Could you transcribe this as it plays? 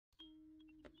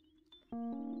What's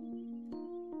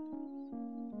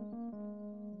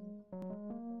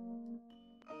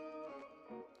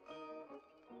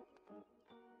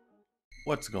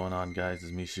going on, guys?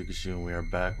 It's me, Shikashu, and we are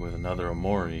back with another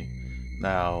Omori.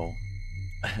 Now,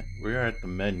 we are at the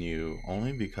menu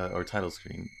only because, or title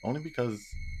screen, only because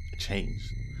it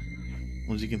changed.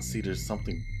 As you can see, there's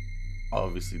something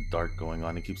obviously dark going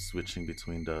on. It keeps switching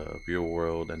between the real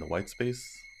world and the white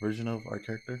space version of our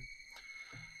character.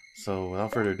 So,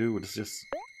 without further ado, let's just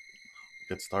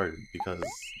get started because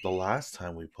the last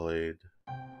time we played,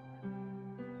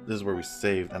 this is where we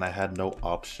saved, and I had no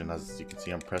option. As you can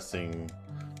see, I'm pressing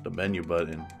the menu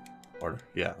button, or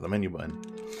yeah, the menu button.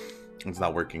 It's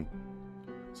not working.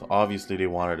 So obviously they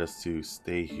wanted us to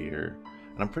stay here,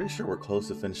 and I'm pretty sure we're close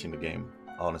to finishing the game,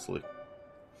 honestly,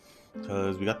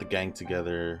 because we got the gang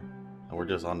together, and we're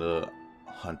just on the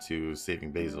hunt to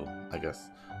saving Basil. I guess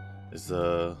is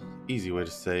the easy way to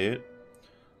say it.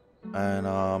 And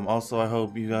also, I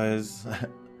hope you guys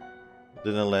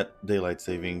didn't let daylight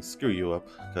saving screw you up,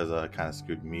 because it kind of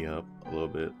screwed me up a little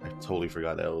bit. I totally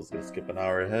forgot that I was gonna skip an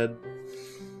hour ahead,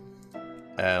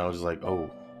 and I was just like, oh,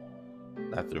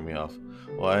 that threw me off.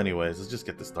 Well, anyways, let's just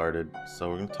get this started. So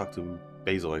we're gonna talk to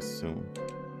Basil, I assume.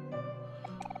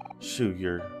 Shoot,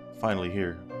 you're finally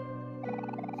here.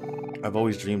 I've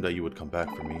always dreamed that you would come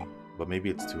back for me, but maybe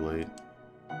it's too late.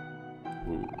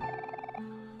 Ooh.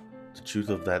 The truth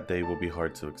of that day will be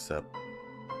hard to accept.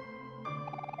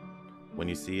 When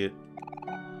you see it,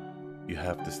 you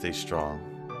have to stay strong.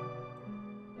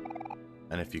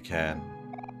 And if you can,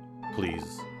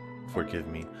 please forgive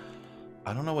me.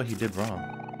 I don't know what he did wrong.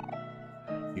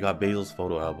 You got Basil's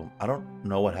photo album. I don't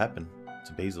know what happened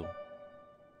to Basil.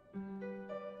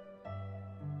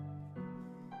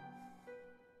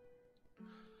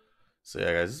 So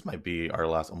yeah, guys, this might be our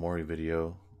last Omori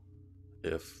video.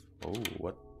 If oh,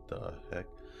 what the heck?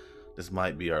 This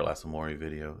might be our last Omori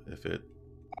video. If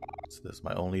it's this,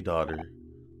 my only daughter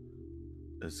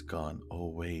is gone. Oh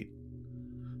wait,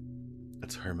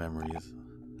 it's her memories,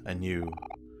 and you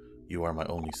are my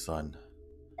only son.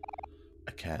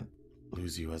 I can't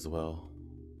lose you as well.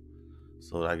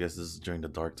 So I guess this is during the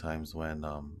dark times when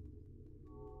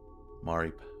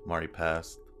Mari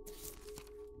passed.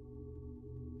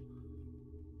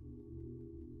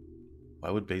 Why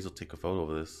would Basil take a photo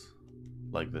of this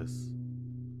like this?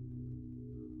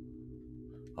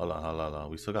 Hold on.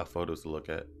 We still got photos to look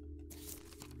at.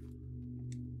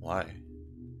 Why?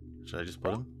 Should I just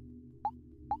put them?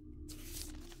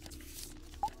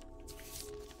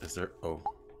 Is there... Oh,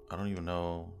 I don't even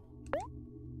know.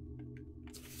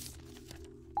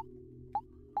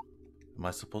 Am I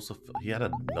supposed to... He had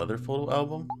another photo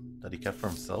album that he kept for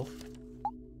himself?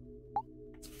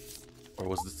 Or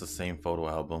was this the same photo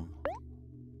album?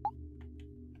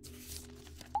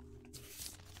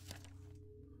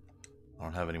 I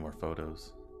don't have any more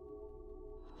photos.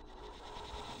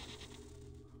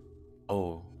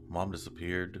 Oh, mom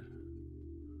disappeared.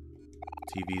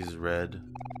 TV is red.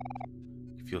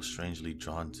 You feel strangely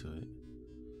drawn to it.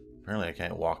 Apparently I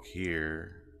can't walk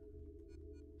here.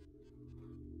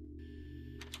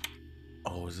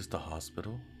 Oh, is this the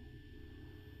hospital?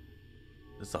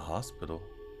 This is the hospital.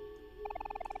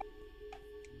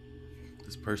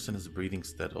 This person is breathing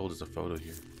steady. Oh, there's a photo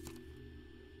here.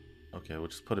 Okay, we'll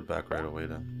just put it back right away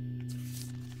then.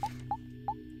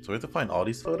 So we have to find all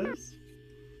these photos?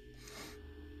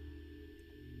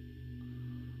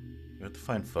 We have to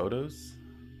find photos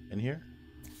in here?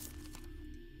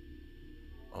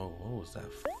 Oh, what was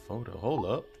that photo? Hold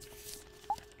up.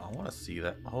 I want to see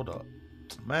that. Hold up.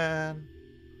 Man.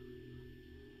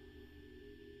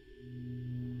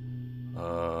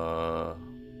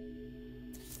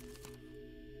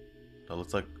 That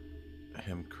looks like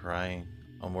him crying.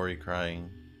 Omori crying.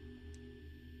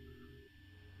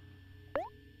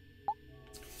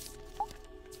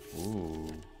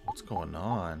 Ooh, what's going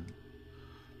on?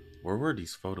 Where were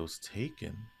these photos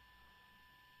taken?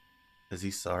 Is he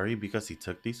sorry because he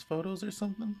took these photos or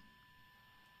something?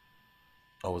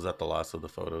 Oh, was that the last of the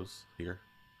photos here?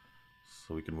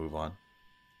 So we can move on.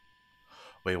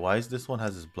 Wait, why is this one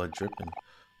has his blood dripping?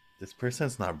 This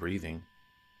person's not breathing.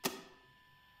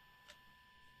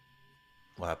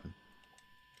 What happened?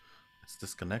 It's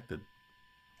disconnected.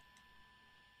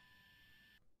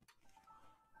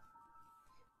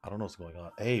 I don't know what's going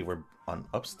on. Hey, we're on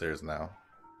upstairs now.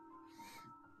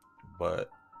 But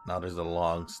now there's a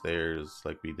long stairs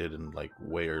like we did in like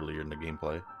way earlier in the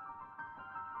gameplay.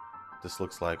 This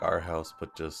looks like our house,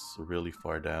 but just really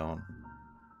far down.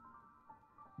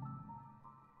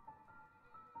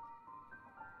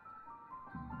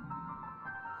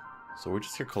 So we're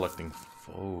just here collecting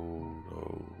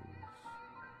photos.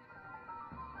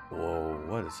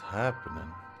 What is happening?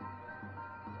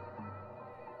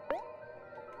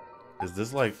 Is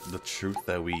this like the truth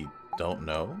that we don't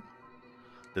know?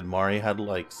 Did Mari had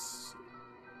like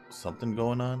something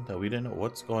going on that we didn't know?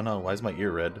 What's going on? Why is my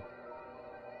ear red?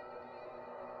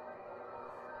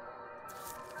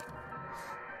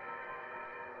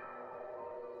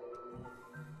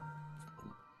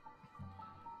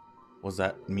 Was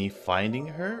that me finding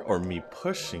her or me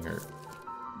pushing her?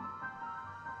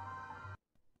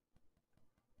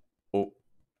 Oh,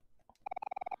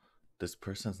 this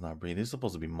person's not breathing. This is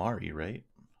supposed to be Mari, right?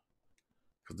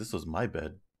 Because this was my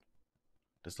bed.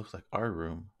 This looks like our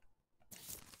room.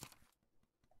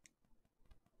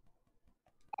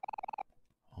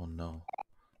 Oh no.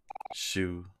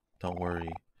 Shoo, don't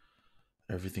worry.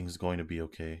 Everything's going to be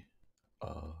okay.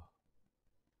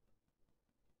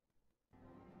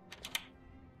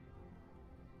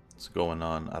 What's going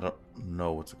on? I don't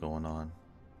know what's going on.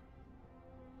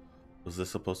 Was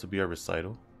this supposed to be our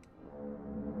recital?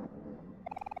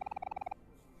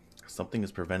 Something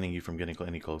is preventing you from getting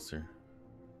any closer.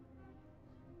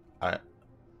 I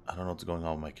don't know what's going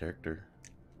on with my character.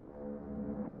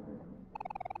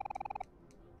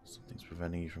 Something's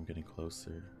preventing you from getting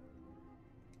closer.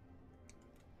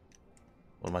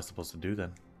 What am I supposed to do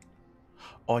then?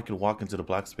 Oh, I could walk into the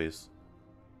black space.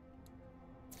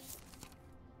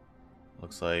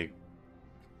 Looks like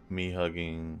me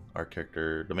hugging our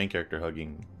character, the main character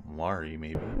hugging Mari,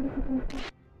 maybe.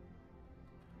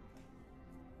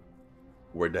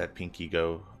 Where'd that pinky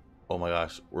go? Oh my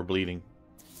gosh, we're bleeding.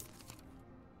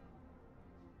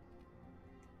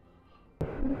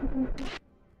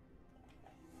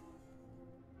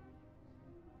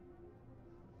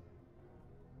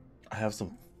 I have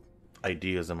some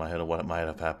ideas in my head of what might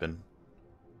have happened.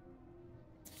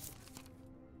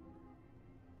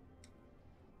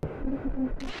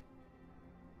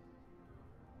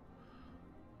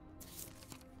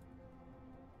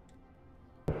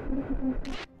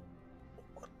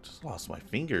 Just lost my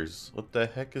fingers. What the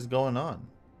heck is going on?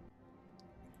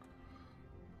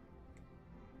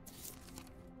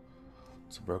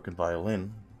 It's a broken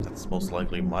violin. That's most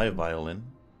likely my violin.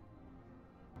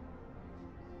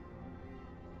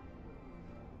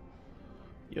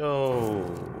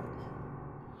 Yo.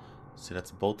 See,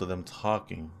 that's both of them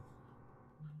talking.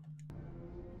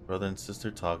 Brother and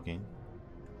sister talking.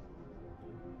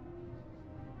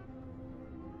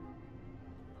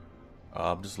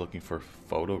 I'm just looking for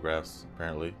photographs,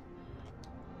 apparently.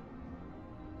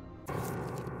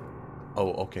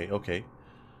 Oh, okay, okay.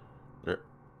 They're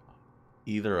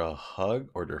either a hug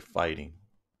or they're fighting.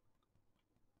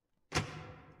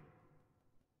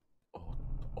 Oh,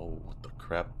 oh, what the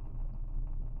crap.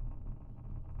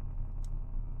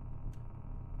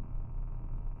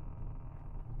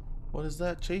 What is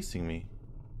that chasing me?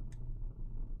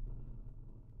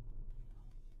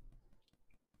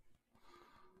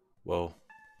 Whoa.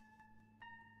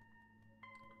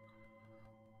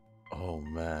 Oh,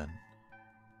 man.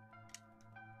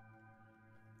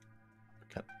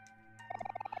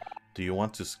 Do you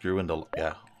want to screw in the...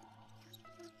 Yeah.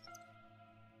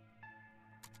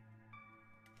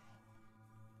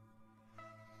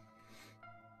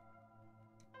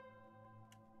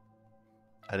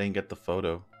 I didn't get the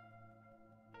photo.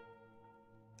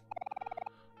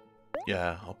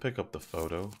 Yeah, I'll pick up the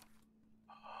photo.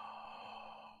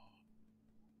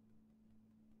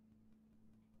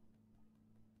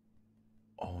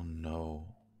 Oh no.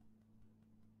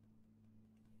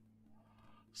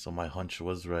 So my hunch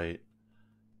was right.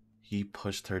 He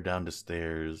pushed her down the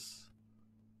stairs.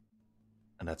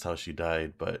 And that's how she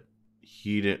died, but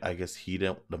he didn't, I guess he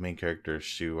didn't, the main character,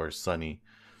 Shu or Sunny,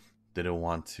 didn't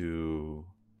want to,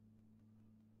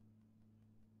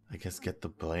 I guess, get the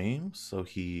blame, so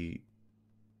he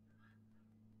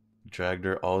dragged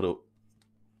her all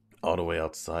the way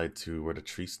outside to where the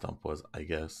tree stump was, I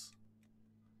guess.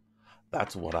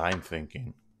 That's what I'm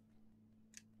thinking.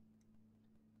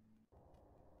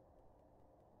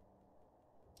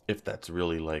 If that's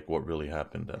really like what really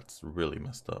happened, that's really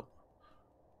messed up.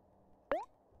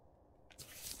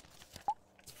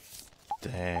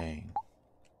 Dang.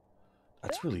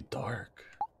 That's really dark.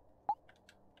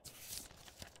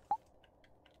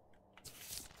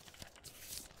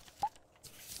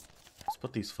 Let's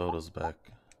put these photos back.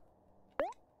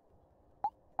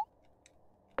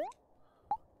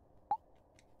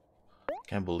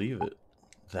 Can't believe it.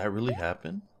 Did that really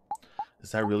happen?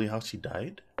 Is that really how she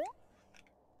died?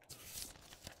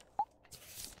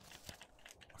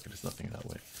 Okay, there's nothing that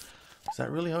way. Is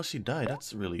that really how she died?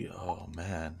 That's really... Oh,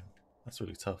 man. That's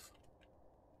really tough.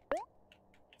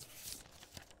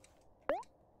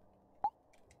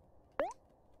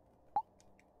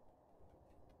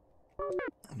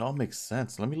 It all makes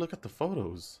sense. Let me look at the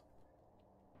photos.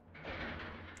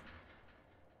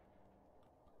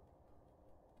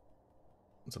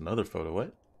 It's another photo.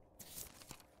 What?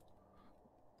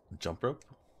 Jump rope?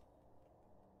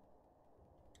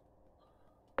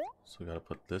 So we gotta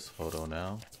put this photo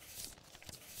now.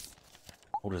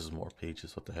 Oh, there's more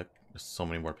pages. What the heck? There's so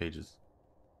many more pages.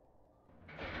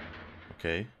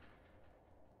 Okay.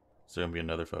 Is there gonna be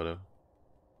another photo?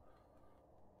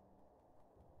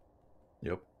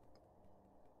 Yep.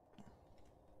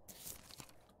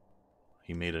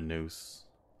 He made a noose.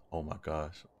 Oh my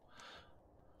gosh.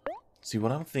 See,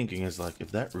 what I'm thinking is, like,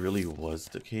 if that really was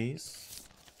the case,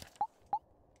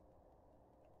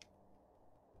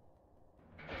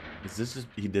 is this just,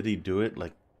 did he do it,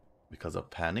 like, because of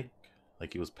panic?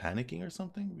 Like he was panicking or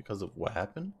something because of what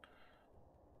happened?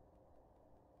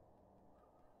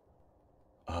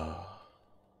 Uh,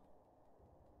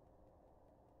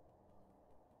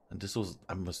 and this was,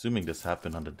 I'm assuming this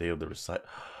happened on the day of the recite.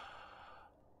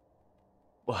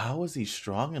 Well, how was he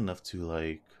strong enough to,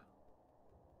 like,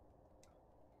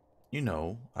 you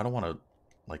know, I don't want to,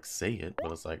 like, say it,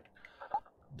 but it's like,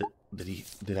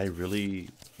 did I really,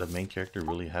 the main character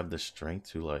really have the strength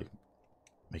to, like,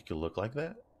 make you look like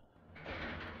that?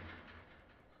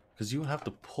 Because you have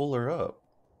to pull her up.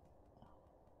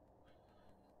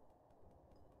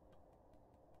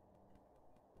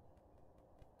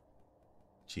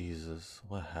 Jesus,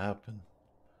 what happened?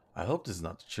 I hope this is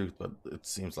not the truth, but it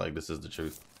seems like this is the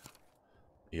truth.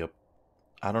 Yep.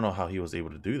 I don't know how he was able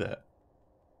to do that.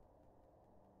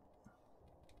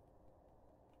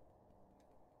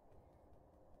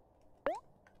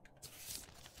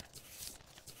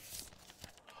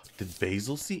 Did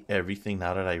Basil see everything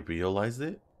now that I realized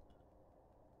it?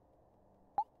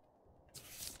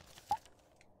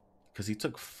 Because he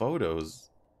took photos.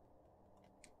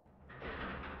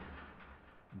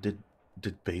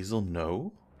 Did Basil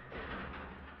know?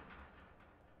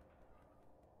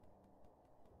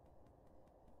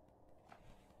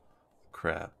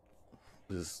 Crap.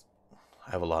 This,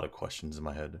 I have a lot of questions in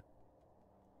my head.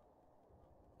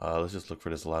 Let's just look for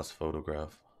this last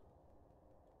photograph.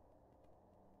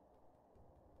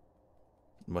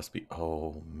 It must be,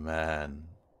 oh man.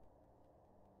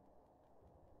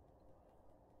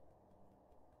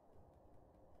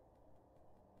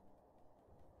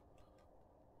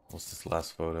 What's this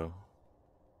last photo?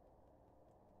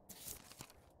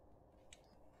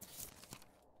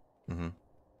 Mm-hmm.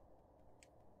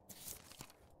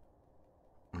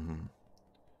 Mm-hmm.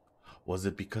 Was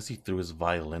it because he threw his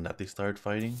violin that they started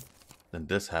fighting? Then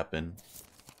this happened.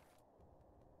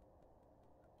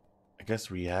 I guess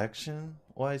reaction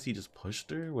wise, he just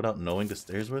pushed her without knowing the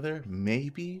stairs were there?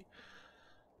 Maybe?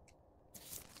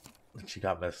 And she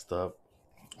got messed up.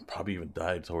 Probably even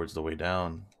died towards the way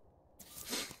down.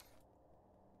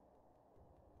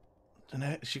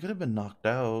 And she could have been knocked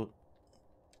out.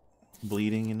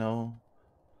 Bleeding, you know.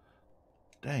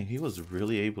 Dang, he was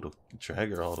really able to drag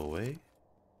her all the way.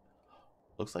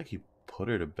 Looks like he put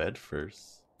her to bed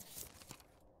first.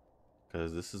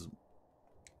 Because this is...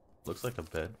 looks like a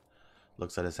bed.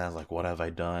 Looks at his hands like, what have I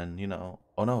done? You know.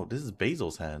 Oh no, this is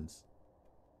Basil's hands.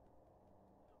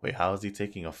 Wait, how is he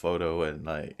taking a photo and,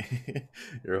 like,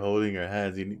 you're holding her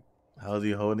hands? How is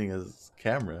he holding his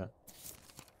camera?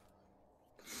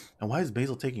 And why is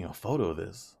Basil taking a photo of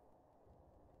this?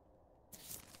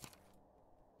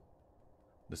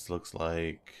 This looks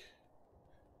like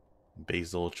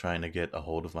Basil trying to get a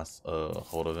hold of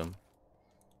hold of him.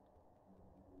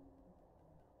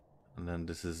 And then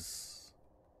this is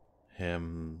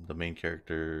him, the main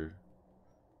character,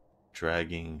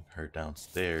 dragging her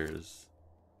downstairs.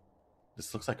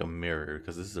 This looks like a mirror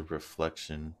because this is a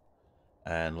reflection,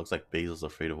 and looks like Basil's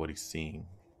afraid of what he's seeing.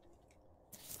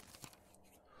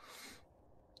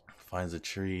 Finds a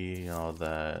tree and all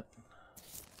that.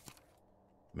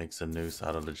 Makes a noose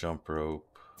out of the jump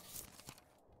rope.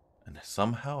 And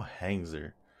somehow hangs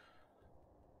her.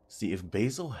 See, if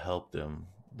Basil helped him,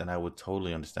 then I would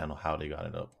totally understand how they got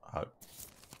it up.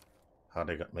 How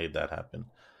they made that happen.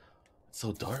 It's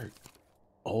so dark.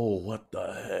 Oh, what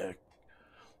the heck?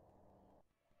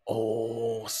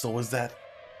 Oh, so is that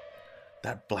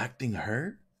black thing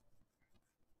her?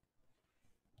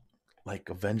 Like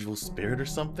a vengeful spirit or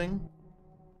something?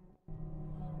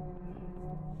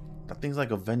 That thing's like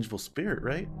a vengeful spirit,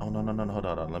 right? Oh, no, no, no, no, hold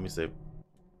on. Let me see.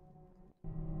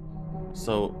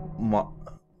 So,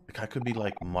 I could be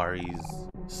like Mari's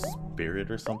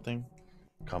spirit or something,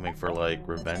 coming for like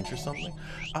revenge or something.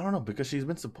 I don't know, because she's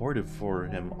been supportive for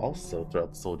him also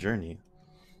throughout this whole journey.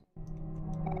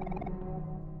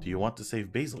 Do you want to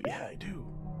save Basil? Yeah, I do.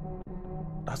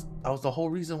 That was the whole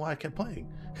reason why I kept playing.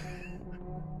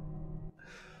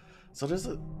 So there's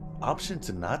an option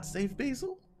to not save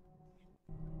Basil?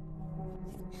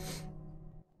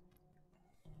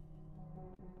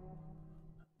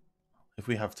 If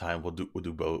we have time, we'll do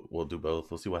both. We'll do both.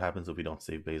 We'll see what happens if we don't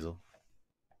save Basil.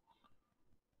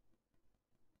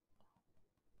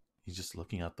 He's just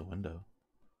looking out the window.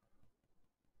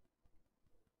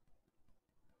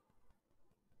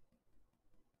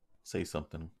 Say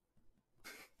something.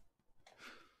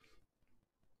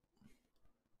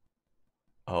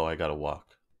 Oh, I gotta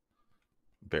walk.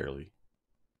 Barely.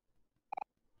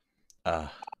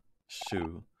 Ah,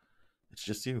 shoo. It's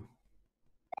just you.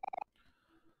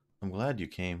 I'm glad you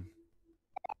came.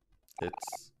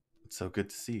 It's so good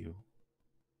to see you.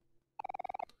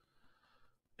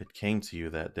 It came to you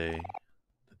that day.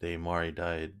 The day Mari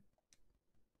died.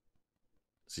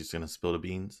 She's gonna spill the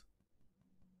beans.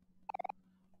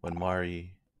 When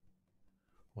Mari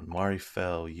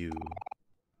fell, you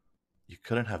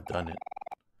couldn't have done it.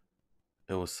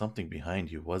 It was something behind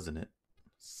you, wasn't it?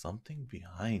 Something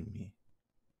behind me.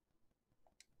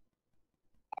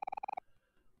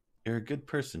 You're a good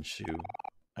person, Shu.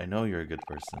 I know you're a good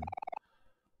person.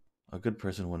 A good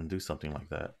person wouldn't do something like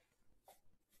that.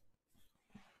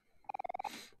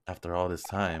 After all this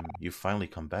time, you finally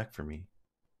come back for me.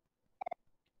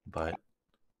 But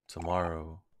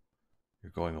tomorrow,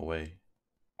 you're going away.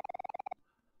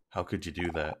 How could you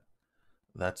do that?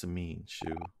 That's mean,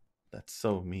 Shu. That's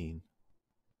so mean.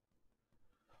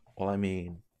 Well, I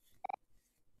mean,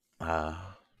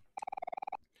 ah,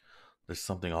 there's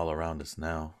something all around us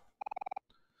now.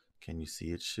 Can you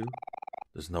see it, Shu?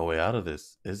 There's no way out of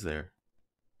this, is there?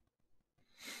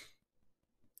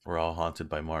 We're all haunted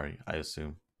by Mari, I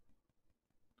assume.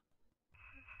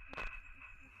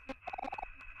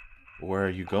 Where are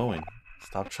you going?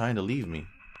 Stop trying to leave me.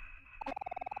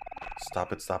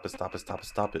 Stop it, stop it, stop it, stop it,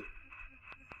 stop it.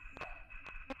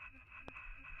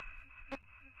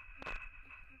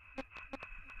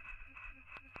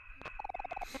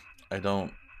 I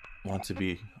don't want to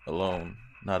be alone.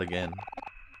 Not again.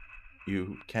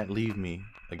 You can't leave me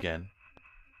again.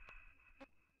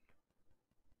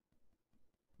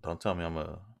 Don't tell me I'm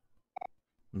a...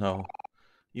 No,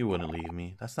 you wouldn't leave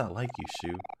me. That's not like you,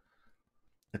 Shu.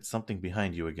 It's something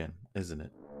behind you again, isn't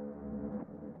it?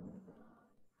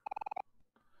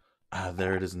 Ah,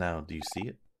 there it is now. Do you see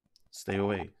it? Stay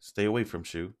away. Stay away from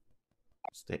Shu.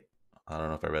 Stay... I don't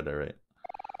know if I read that right.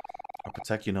 I'll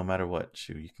protect you no matter what,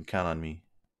 Shu. You can count on me.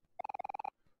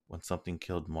 When something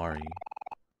killed Mari.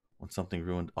 When something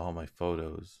ruined all my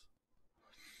photos.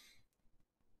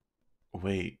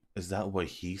 Wait, is that what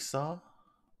he saw?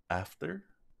 After?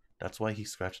 That's why he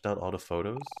scratched out all the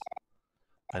photos?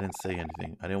 I didn't say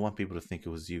anything. I didn't want people to think it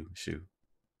was you, Shu.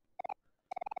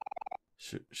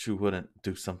 Shu wouldn't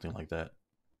do something like that.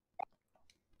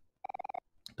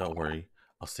 Don't worry.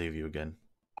 I'll save you again.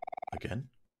 Again?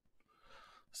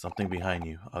 Something behind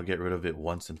you. I'll get rid of it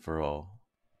once and for all.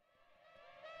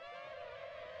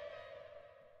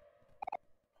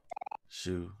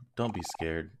 Shu, don't be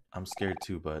scared. I'm scared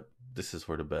too, but this is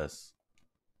for the best.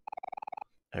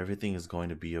 Everything is going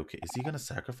to be okay. Is he going to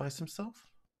sacrifice himself?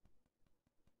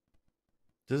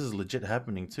 This is legit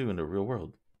happening too in the real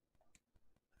world.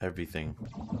 Everything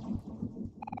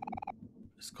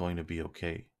is going to be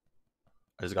okay.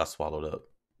 I just got swallowed up.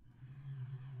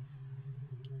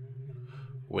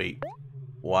 Wait,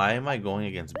 why am I going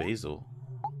against Basil?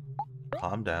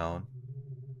 Calm down.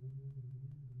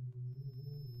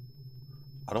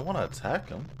 I don't want to attack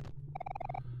him.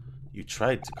 You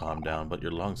tried to calm down, but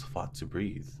your lungs fought to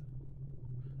breathe.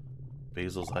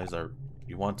 Basil's eyes are...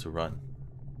 You want to run.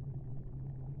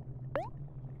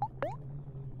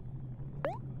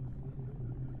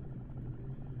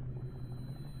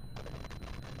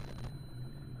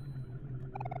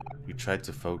 You tried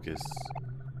to focus,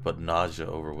 but nausea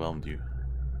overwhelmed you.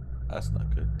 That's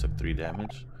not good. Took 3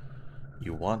 damage.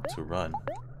 You want to run.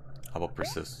 How about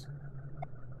persist?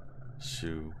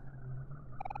 Shoo.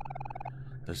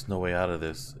 There's no way out of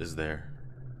this, is there?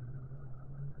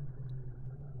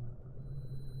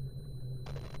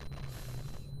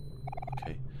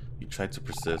 Okay. You tried to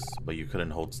persist, but you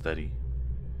couldn't hold steady.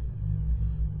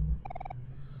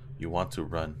 You want to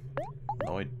run.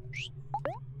 No, I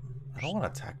don't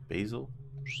want to attack Basil.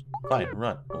 Fine,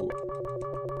 run. Oh.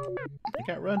 I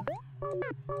can't run.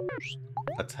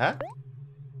 Attack?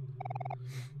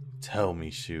 Tell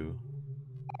me, Shu.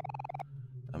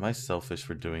 Am I selfish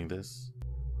for doing this?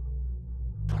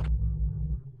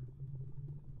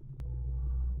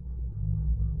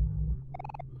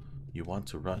 You want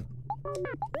to run.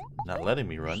 Not letting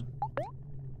me run.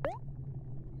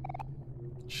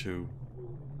 Shu.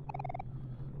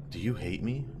 Do you hate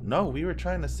me? No, we were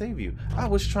trying to save you. I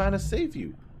was trying to save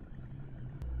you.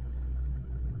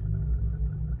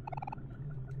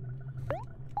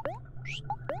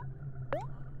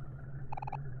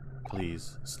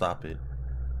 Please, stop it.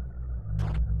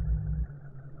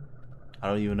 I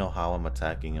don't even know how I'm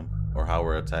attacking him or how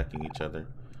we're attacking each other.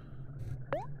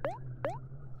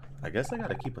 I guess I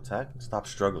gotta keep attacking. Stop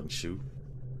struggling, shoot.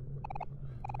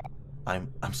 I'm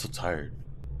so tired.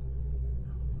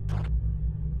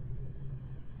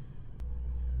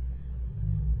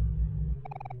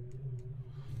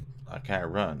 I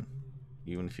can't run,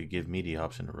 even if you give me the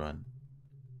option to run.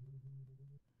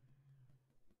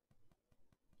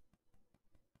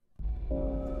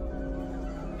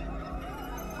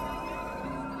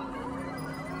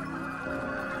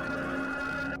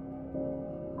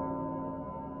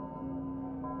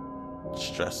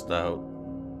 Stressed out.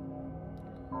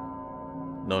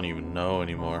 Don't even know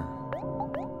anymore.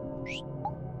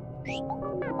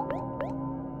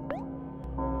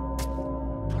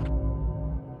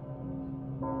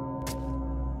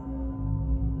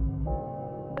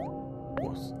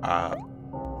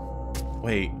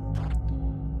 Wait.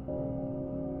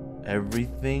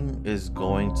 Everything is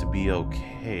going to be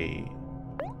okay.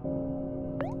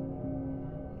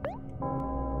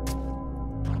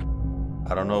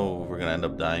 I don't know if we're gonna end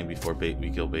up dying before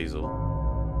we kill Basil.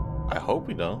 I hope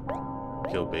we don't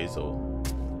kill Basil.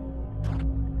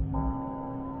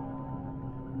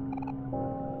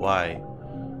 Why?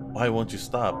 Why won't you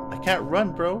stop? I can't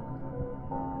run, bro.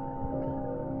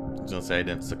 I was gonna say I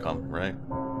didn't succumb, right?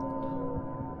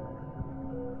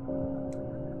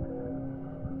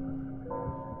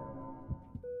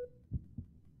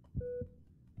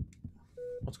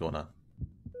 What's going on?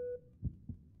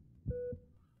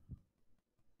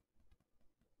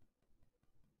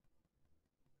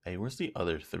 Hey, where's the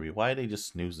other three? Why are they just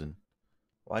snoozing?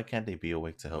 Why can't they be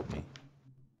awake to help me?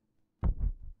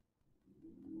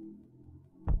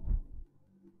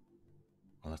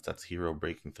 Unless that's Hero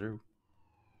breaking through.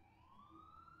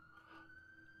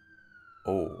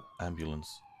 Oh,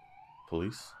 ambulance.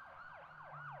 Police?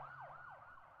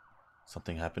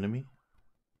 Something happened to me?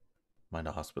 Am I in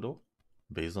the hospital?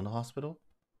 Basil in the hospital?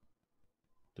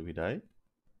 Did we die?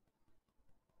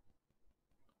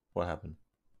 What happened?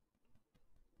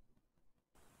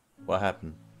 What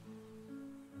happened?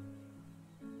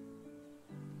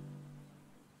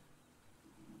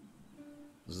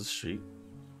 Is this street?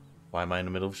 Why am I in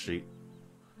the middle of the street?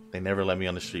 They never let me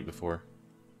on the street before.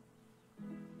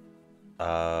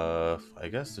 I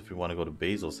guess if we want to go to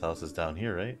Basil's house, it's down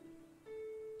here, right?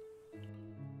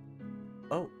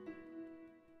 Oh.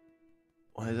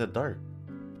 Why is it dark?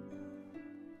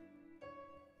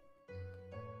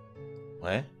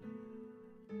 What?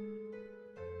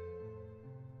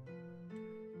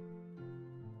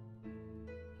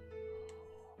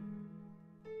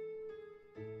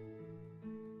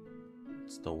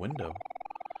 It's the window.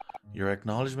 Your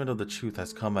acknowledgement of the truth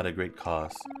has come at a great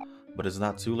cost, but it's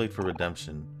not too late for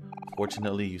redemption.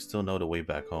 Fortunately, you still know the way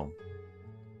back home.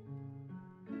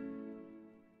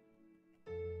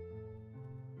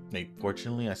 Hey,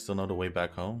 fortunately, I still know the way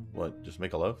back home. What, just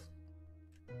make a love?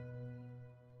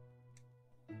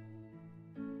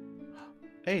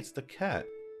 Hey, it's the cat.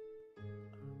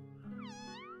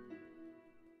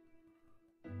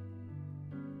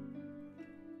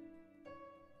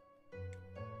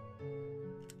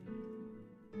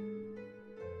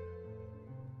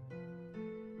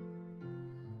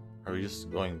 Are we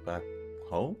just going back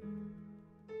home?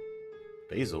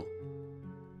 Basil?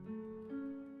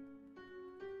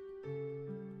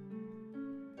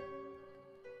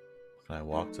 Can I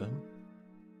walk to him?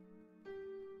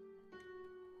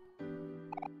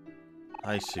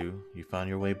 Hi, Sue. You found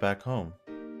your way back home.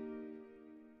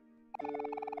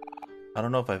 I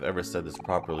don't know if I've ever said this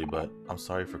properly, but I'm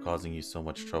sorry for causing you so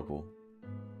much trouble.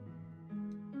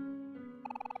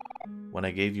 When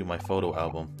I gave you my photo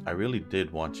album, I really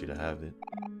did want you to have it.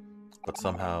 But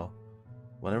somehow,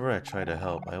 whenever I try to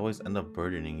help, I always end up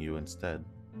burdening you instead.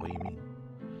 What do you mean?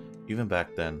 Even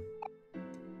back then.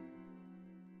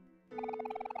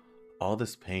 All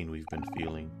this pain we've been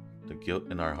feeling, the guilt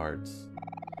in our hearts.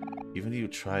 Even if you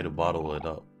try to bottle it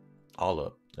up,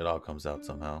 it all comes out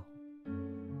somehow.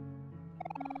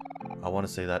 I want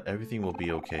to say that everything will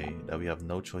be okay, that we have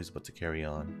no choice but to carry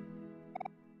on.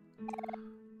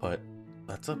 But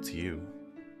that's up to you.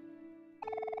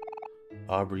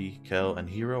 Aubrey, Kel, and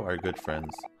Hero are good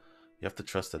friends. You have to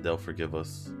trust that they'll forgive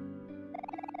us.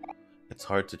 It's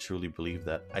hard to truly believe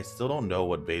that. I still don't know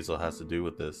what Basil has to do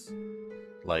with this,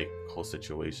 whole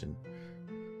situation.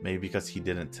 Maybe because he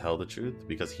didn't tell the truth?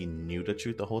 Because he knew the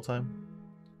truth the whole time?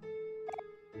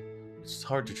 It's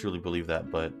hard to truly believe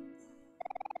that, but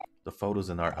the photos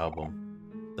in our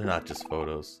album, they're not just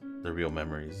photos, they're real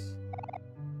memories.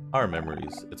 Our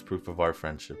memories, it's proof of our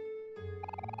friendship.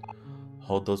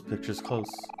 Hold those pictures close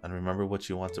and remember what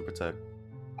you want to protect.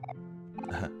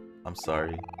 I'm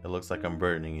sorry, it looks like I'm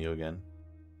burdening you again.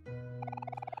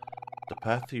 The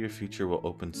path to your future will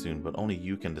open soon, but only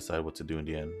you can decide what to do in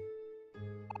the end.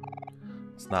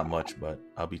 It's not much, but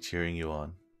I'll be cheering you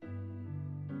on.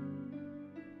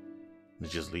 And it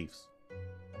just leaves.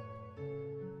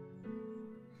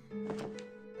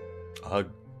 A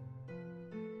hug.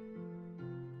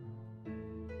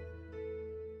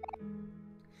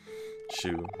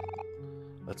 Shoo.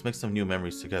 Let's make some new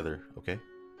memories together, okay?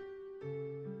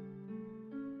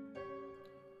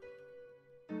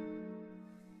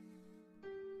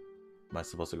 Am I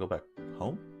supposed to go back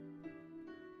home?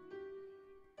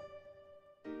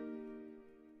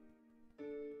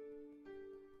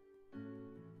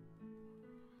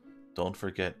 Don't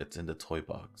forget it's in the toy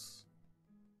box.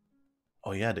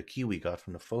 Oh yeah, the key we got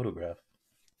from the photograph.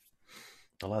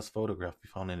 The last photograph we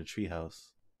found in the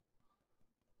treehouse.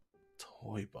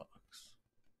 Toy box.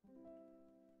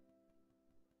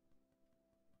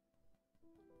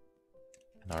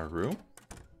 In our room?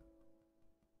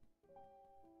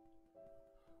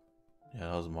 Yeah,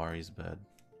 that was Mari's bed.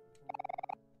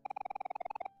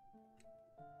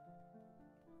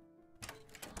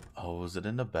 Oh, is it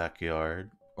in the backyard?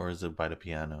 Or is it by the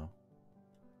piano?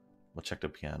 We'll check the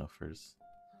piano first.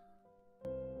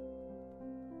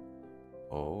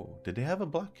 Oh, did they have a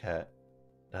black cat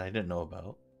that I didn't know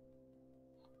about?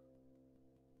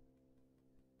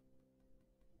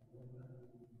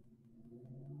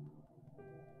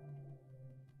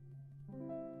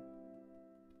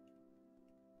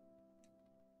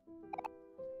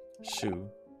 Shoo,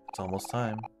 it's almost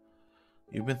time.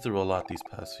 You've been through a lot these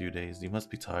past few days. You must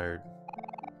be tired.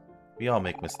 We all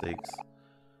make mistakes.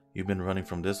 You've been running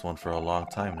from this one for a long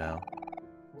time now.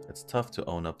 It's tough to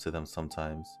own up to them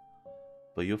sometimes.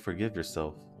 But you'll forgive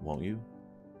yourself, won't you?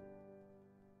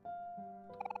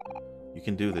 You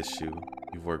can do this, Shoo.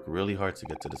 You've worked really hard to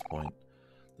get to this point.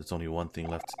 There's only one thing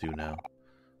left to do now.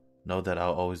 Know that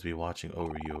I'll always be watching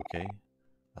over you, okay?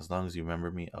 As long as you remember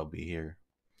me, I'll be here.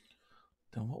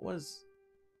 Then what's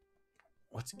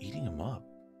eating him up?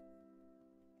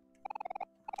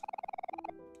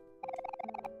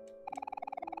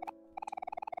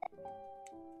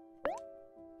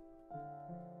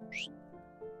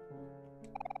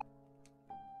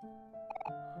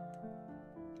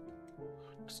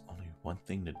 There's only one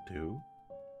thing to do?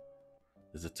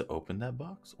 Is it to open that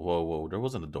box? Whoa, whoa, there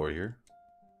wasn't a door here.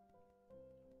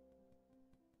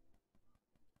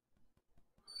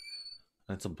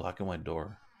 And it's a black and white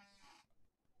door.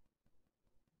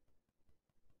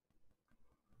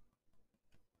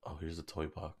 Oh, here's a toy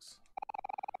box.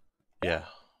 Yeah.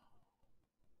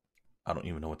 I don't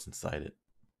even know what's inside it.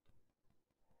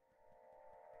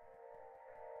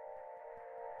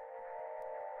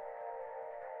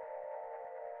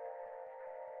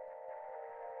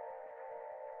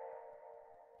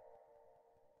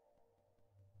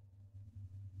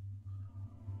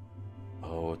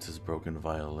 Oh, it's his broken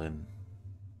violin.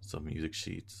 Some music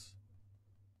sheets.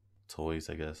 Toys,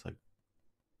 I guess. Like,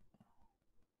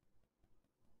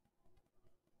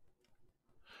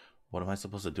 what am I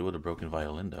supposed to do with a broken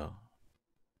violin, though?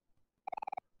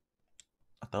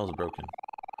 I thought it was broken.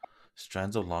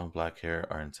 Strands of long black hair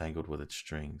are entangled with its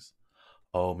strings.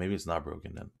 Oh, maybe it's not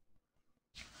broken then.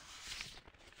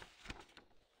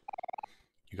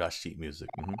 You got sheet music.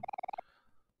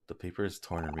 The paper is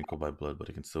torn and wrinkled by blood, but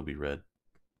it can still be read.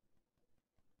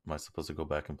 Am I supposed to go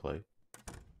back and play?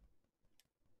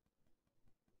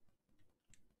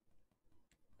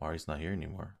 Mari's not here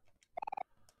anymore.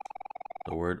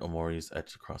 The word Omori is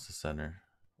etched across the center.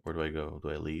 Where do I go? Do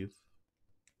I leave?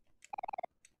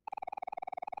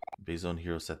 Bayzone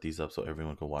Hero set these up so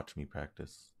everyone can watch me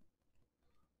practice.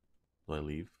 Do I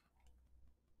leave?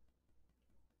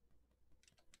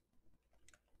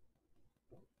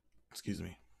 Excuse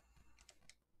me.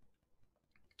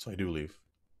 So I do leave.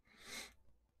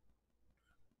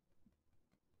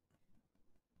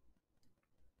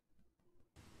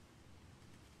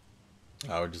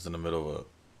 We're just in the middle of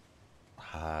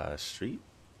a street.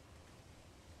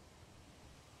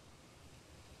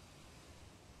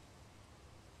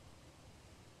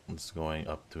 I'm just going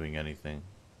up doing anything.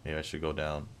 Maybe I should go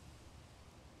down.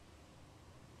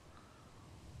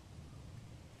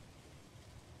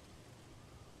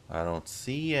 I don't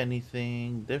see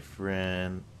anything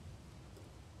different.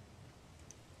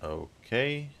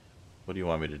 Okay. What do you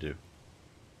want me to do?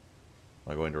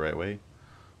 Am I going the right way?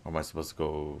 Or am I supposed to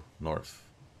go north?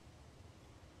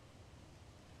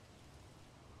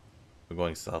 We're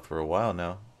going south for a while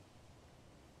now.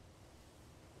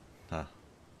 Huh.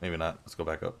 Maybe not. Let's go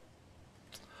back up.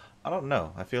 I don't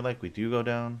know. I feel like we do go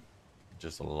down.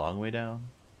 Just a long way down.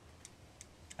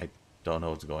 I don't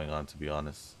know what's going on, to be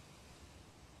honest.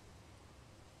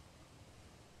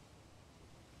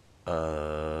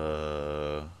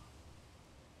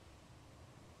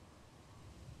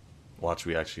 Watch,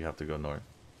 we actually have to go north.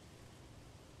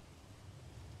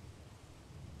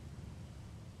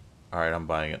 Alright, I'm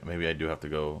buying it. Maybe I do have to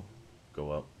go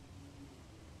up.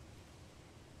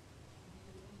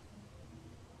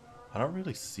 I don't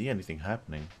really see anything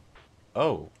happening.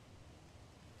 Oh.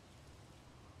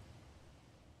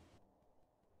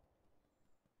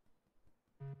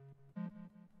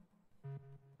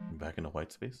 I'm back in the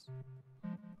white space.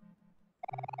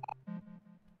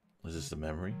 Was this a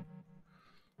memory?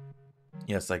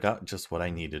 Yes, I got just what I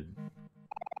needed.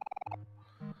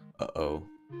 Uh-oh.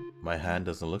 My hand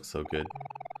doesn't look so good.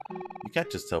 You can't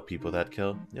just tell people that,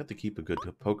 Kel. You have to keep a good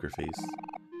poker face.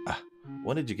 Ah,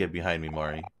 when did you get behind me,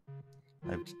 Mari?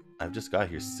 I've just got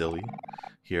here, silly.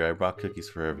 Here, I brought cookies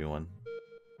for everyone.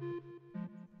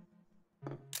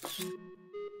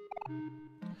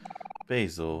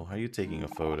 Basil, are you taking a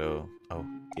photo? Oh,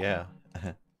 yeah.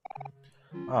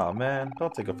 Aw, man,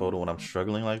 don't take a photo when I'm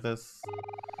struggling like this.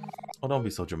 Oh, don't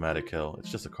be so dramatic, Kel. It's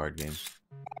just a card game.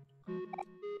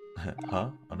 Huh?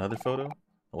 Another photo?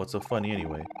 What's so funny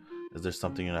anyway? Is there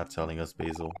something you're not telling us,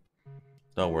 Basil?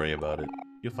 Don't worry about it.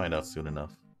 You'll find out soon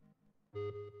enough.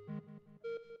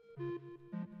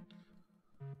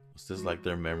 Was this like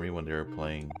their memory when they were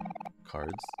playing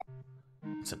cards?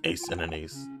 It's an ace and an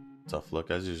ace. Tough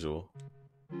luck as usual.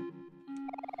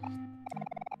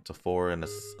 It's a 4 and a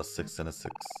 6 and a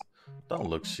 6. Don't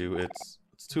look, Shu. It's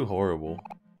too horrible.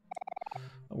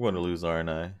 I'm going to lose, aren't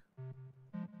I?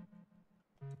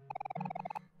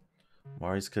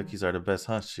 Mari's cookies are the best,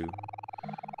 huh, Shu?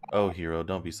 Oh, Hero,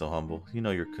 don't be so humble. You know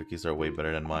your cookies are way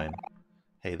better than mine.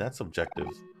 Hey, that's subjective.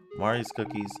 Mari's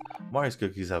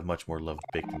cookies have much more love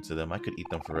baked into them. I could eat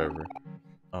them forever.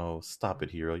 Oh, stop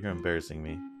it, Hero. You're embarrassing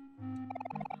me.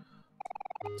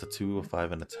 It's a 2, a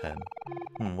 5, and a 10.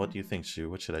 What do you think, Shu?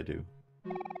 What should I do?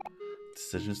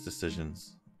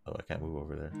 Decisions. Oh, I can't move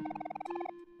over there.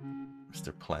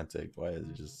 Mr. Plantig, why is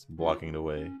he just blocking the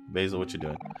way? Basil, what you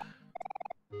doing?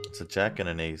 It's a jack and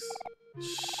an ace.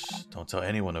 Shh, don't tell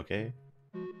anyone, okay?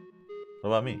 What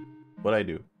about me? What'd I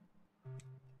do?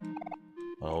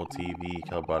 Oh, TV.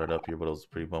 Cal brought it up here, but it was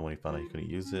pretty bummed when he found out he couldn't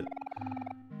use it.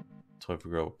 Toy for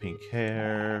girl with pink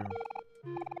hair.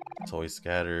 Toy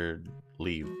scattered.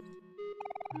 Leave.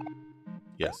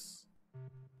 Yes.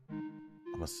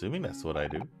 I'm assuming that's what I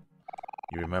do.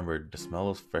 You remembered the smell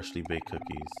of freshly baked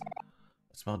cookies.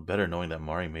 It smelled better knowing that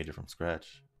Mari made it from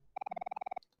scratch.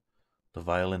 The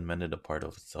violin mended a part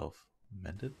of itself.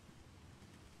 Mended?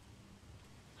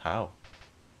 How?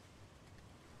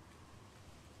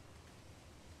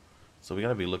 So we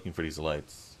gotta be looking for these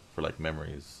lights. For like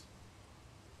memories.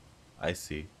 I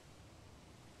see.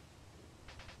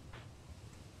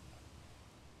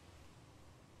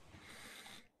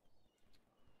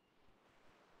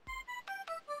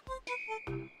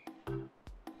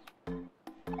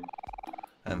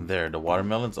 And there, the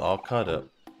watermelon's all cut up.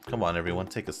 Come on, everyone,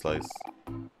 take a slice.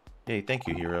 Hey, thank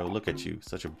you, Hero. Look at you,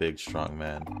 such a big, strong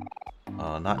man.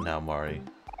 Not now, Mari.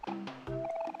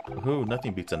 Woohoo,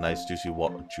 nothing beats a nice juicy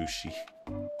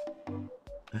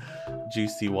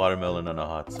watermelon on a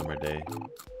hot summer day.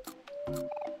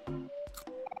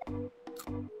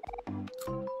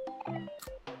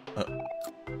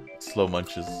 Slow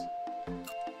munches.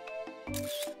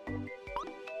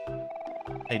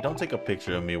 Hey, don't take a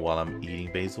picture of me while I'm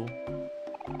eating, Basil.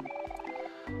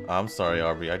 I'm sorry,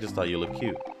 Aubrey. I just thought you looked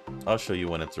cute. I'll show you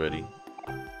when it's ready.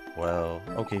 Well,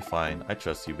 okay, fine. I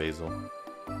trust you, Basil.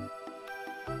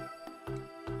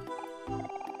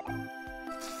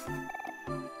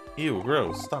 Ew,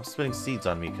 gross. Stop spitting seeds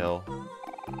on me, Kel.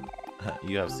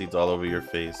 You have seeds all over your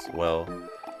face. Well,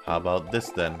 how about this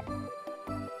then?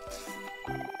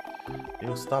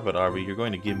 Ew, stop it, Aubrey. You're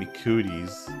going to give me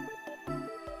cooties.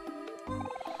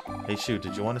 Hey, shoot,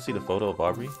 did you want to see the photo of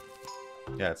Aubrey?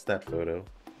 Yeah, it's that photo.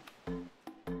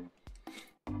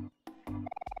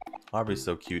 Aubrey's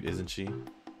so cute, isn't she?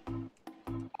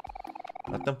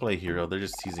 Let them play, Hero. They're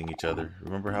just teasing each other.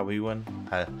 Remember how we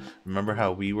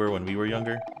were when we were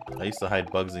younger? I used to hide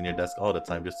bugs in your desk all the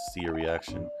time just to see your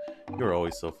reaction. You were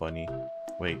always so funny.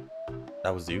 Wait,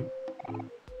 that was you?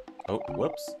 Oh,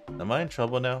 whoops. Am I in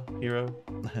trouble now, Hero?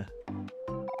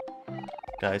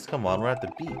 Guys, come on, we're at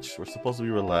the beach. We're supposed to be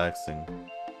relaxing.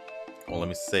 Well, let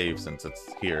me save since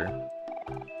it's here.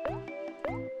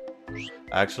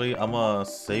 Actually, I'm gonna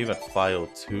save at file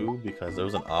 2 because there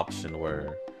was an option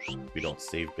where we don't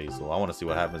save Basil. I want to see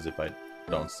what happens if I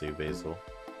don't save Basil.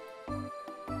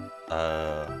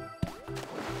 Uh,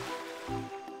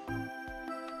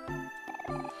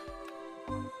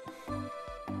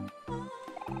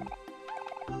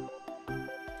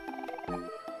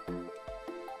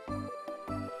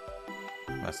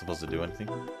 am I supposed to do anything?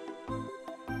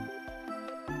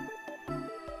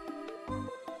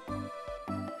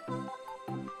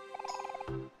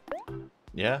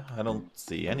 Yeah, I don't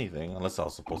see anything, unless I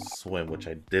was supposed to swim, which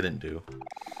I didn't do.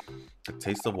 The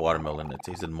taste of watermelon, it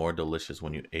tasted more delicious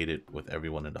when you ate it with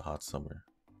everyone in the hot summer.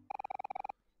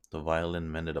 The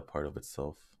violin mended a part of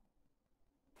itself.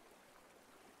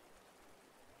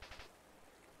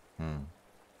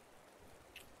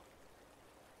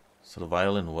 So the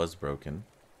violin was broken.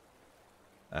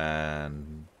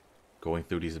 And going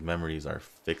through these memories are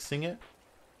fixing it?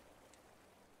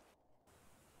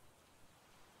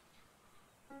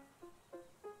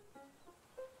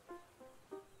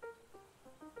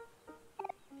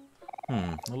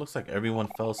 It looks like everyone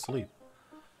fell asleep.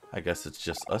 I guess it's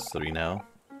just us three now.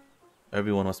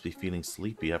 Everyone must be feeling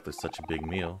sleepy after such a big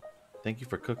meal. Thank you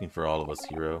for cooking for all of us,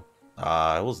 Hero.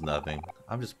 Ah, it was nothing.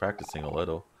 I'm just practicing a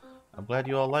little. I'm glad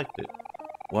you all liked it.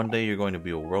 One day you're going to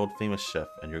be a world-famous chef,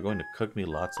 and you're going to cook me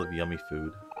lots of yummy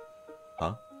food.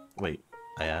 Huh? Wait,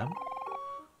 I am?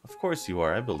 Of course you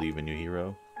are. I believe in you,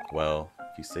 Hero. Well,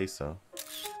 if you say so.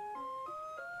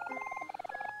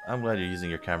 I'm glad you're using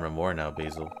your camera more now,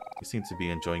 Basil. You seem to be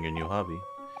enjoying your new hobby.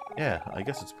 Yeah, I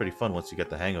guess it's pretty fun once you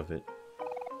get the hang of it.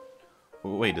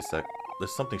 Wait a sec.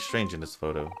 There's something strange in this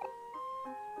photo.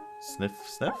 Sniff,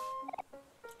 sniff?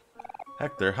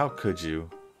 Hector, how could you?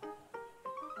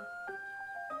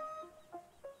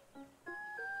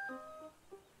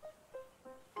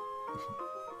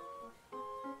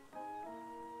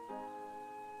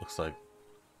 Looks like...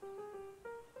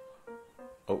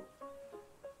 Oh.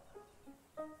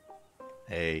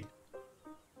 Hey.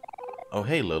 Oh,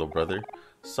 hey, little brother.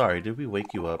 Sorry, did we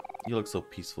wake you up? You look so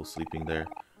peaceful sleeping there.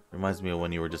 Reminds me of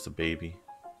when you were just a baby.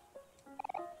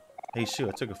 Hey, Shu,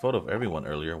 I took a photo of everyone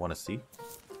earlier. Want to see?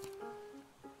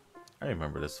 I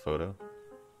remember this photo.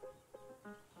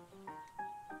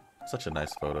 Such a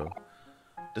nice photo.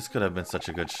 This could have been such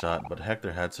a good shot, but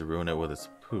Hector had to ruin it with his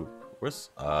poop. Where's...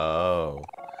 Oh.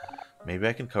 Maybe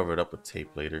I can cover it up with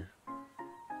tape later.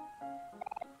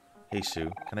 Hey,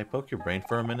 Shu, can I poke your brain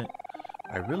for a minute?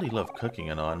 I really love cooking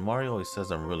and all, and Mario always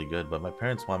says I'm really good, but my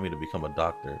parents want me to become a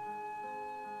doctor.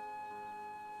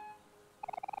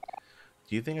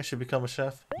 Do you think I should become a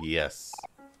chef? Yes.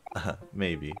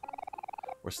 Maybe.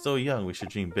 We're still young, we should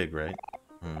dream big, right?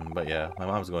 But yeah, my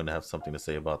mom's going to have something to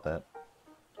say about that.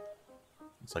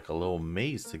 It's like a little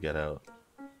maze to get out.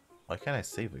 Why can't I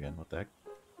save again? What the heck?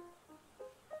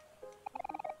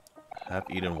 Half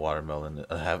eaten watermelon,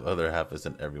 other half is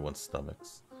in everyone's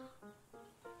stomachs.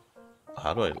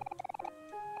 How do I...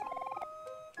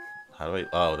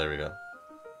 Oh, there we go.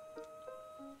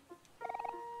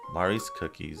 Mari's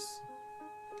cookies.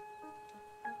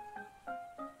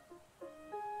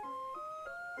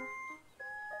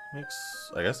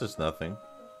 I guess there's nothing.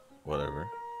 Whatever.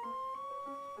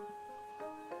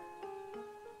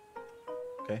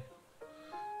 Okay.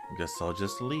 Guess I'll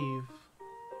just leave.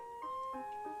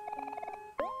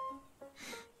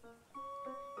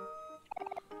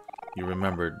 You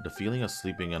remembered the feeling of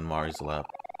sleeping on Mari's lap.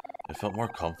 It felt more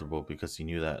comfortable because you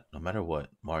knew that, no matter what,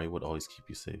 Mari would always keep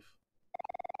you safe.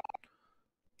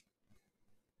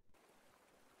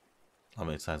 How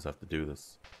many times do I have to do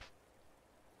this?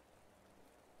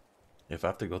 If I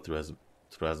have to go through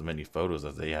as many photos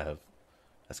as they have,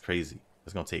 that's crazy.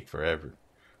 It's gonna take forever.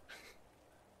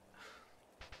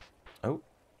 Oh.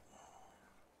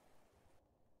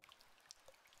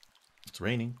 It's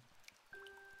raining.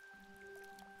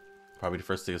 Probably the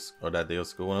first day of, or that day of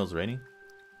school when it was raining.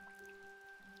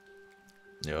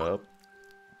 Yup.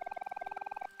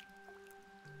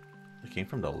 It came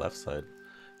from the left side.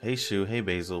 Hey Shu, hey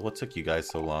Basil, what took you guys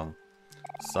so long?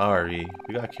 Sorry,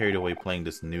 we got carried away playing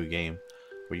this new game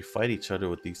where you fight each other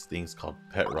with these things called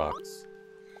pet rocks.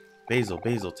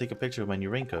 Basil, take a picture of my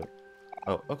new raincoat.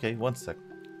 Oh, okay, one sec.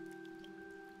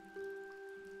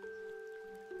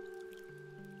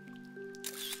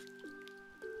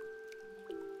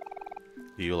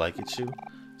 Do you like it, Shu?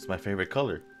 It's my favorite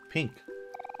color, pink.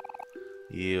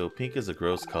 Ew, pink is a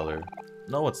gross color.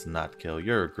 No, it's not, Kel.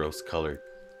 You're a gross color.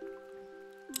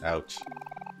 Ouch.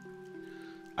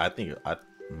 I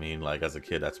mean, like, as a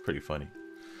kid, that's pretty funny.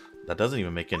 That doesn't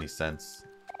even make any sense.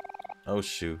 Oh,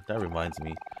 Shu, that reminds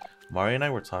me. Mari and I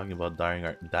were talking about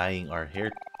dyeing our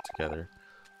hair together.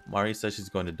 Mari says she's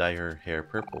going to dye her hair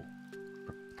purple.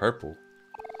 Purple?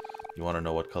 You want to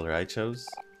know what color I chose?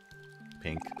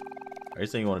 Pink. Are you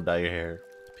saying you want to dye your hair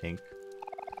pink?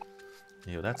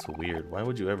 Yo, that's weird. Why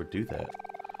would you ever do that?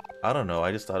 I don't know.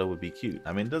 I just thought it would be cute.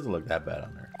 I mean, it doesn't look that bad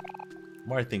on her.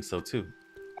 Mari thinks so too.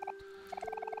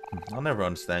 I'll never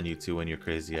understand you two and your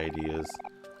crazy ideas.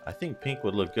 I think pink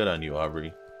would look good on you,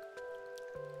 Aubrey.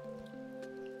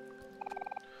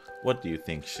 What do you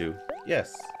think, Shu?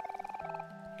 Yes.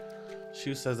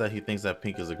 Shu says that he thinks that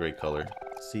pink is a great color.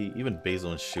 See, even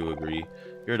Basil and Shu agree.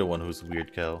 You're the one who's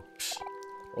weird, Kel. Psh,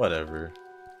 whatever.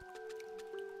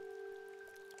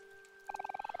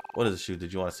 What is it, Shu?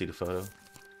 Did you want to see the photo?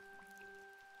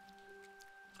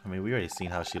 I mean, we already seen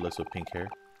how she looks with pink hair.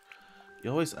 You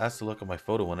always ask to look at my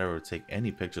photo whenever I take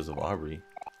any pictures of Aubrey.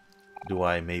 Do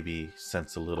I maybe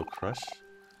sense a little crush?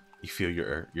 You feel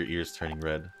your ears turning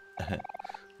red.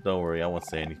 Don't worry, I won't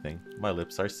say anything. My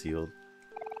lips are sealed.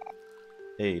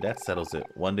 Hey, that settles it.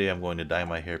 One day I'm going to dye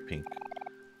my hair pink.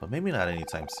 But maybe not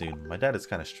anytime soon. My dad is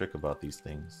kind of strict about these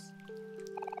things.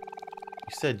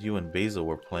 You said you and Basil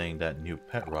were playing that new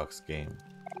Pet Rocks game.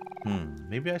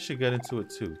 Maybe I should get into it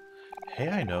too. Hey,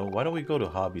 I know. Why don't we go to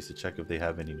Hobbies to check if they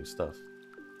have any new stuff?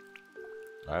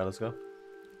 Alright, let's go.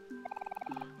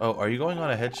 Oh, are you going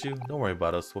on ahead, Shu? Don't worry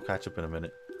about us. We'll catch up in a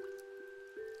minute.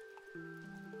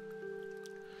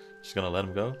 Just gonna let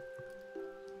him go?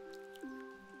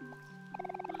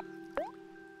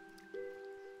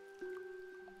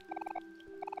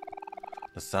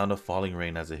 The sound of falling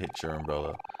rain as it hit your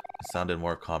umbrella. It sounded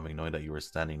more calming knowing that you were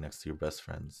standing next to your best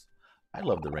friends. I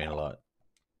love the rain a lot.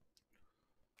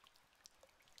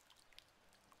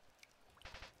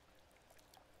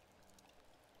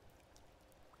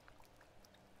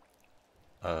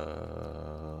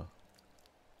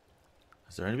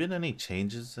 Has there been any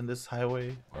changes in this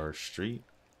highway or street?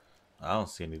 I don't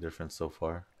see any difference so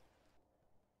far.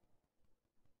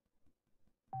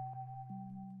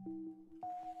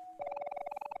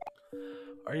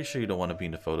 Are you sure you don't want to be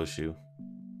in the photo shoot?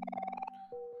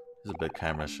 He's a bit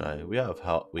camera shy. We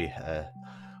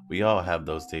all have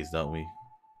those days, don't we?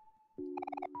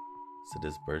 So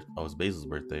it's Basil's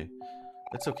birthday.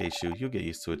 It's okay, Shu. You'll get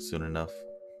used to it soon enough.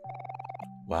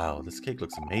 Wow, this cake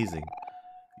looks amazing.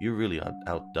 You really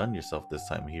outdone yourself this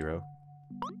time, Hero.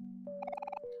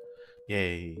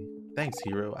 Yay. Thanks,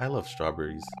 Hero. I love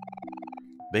strawberries.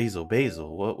 Basil,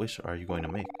 what wish are you going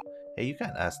to make? Hey, you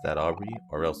can't ask that, Aubrey,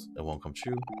 or else it won't come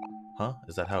true. Huh?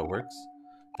 Is that how it works?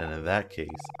 Then in that case,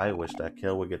 I wish that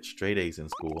Kel would get straight A's in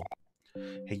school.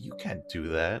 Hey, you can't do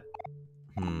that.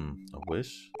 A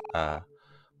wish? Well,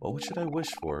 what should I wish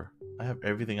for? I have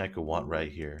everything I could want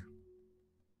right here.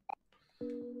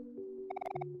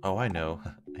 Oh, I know.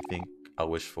 I think I'll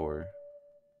wish for...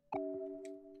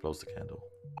 Blows the candle.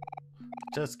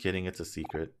 Just kidding, it's a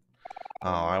secret. Oh,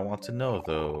 I want to know,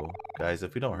 though. Guys,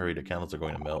 if we don't hurry, the candles are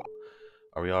going to melt.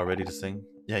 Are we all ready to sing?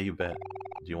 Yeah, you bet.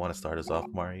 Do you want to start us off,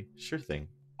 Mari? Sure thing.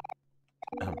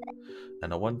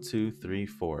 And a 1, 2, 3,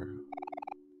 4.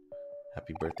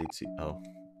 Happy birthday to... Oh.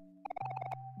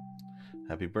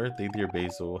 Happy birthday, dear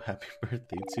Basil. Happy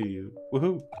birthday to you.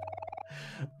 Woohoo!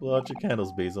 Blow out your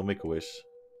candles, Basil. Make a wish.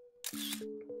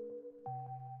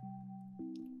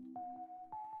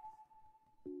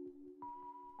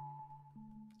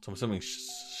 So I'm assuming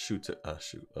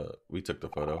we took the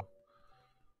photo.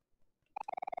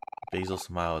 Basil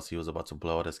smiled as he was about to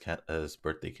blow out his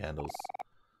birthday candle,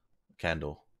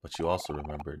 but you also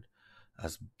remembered.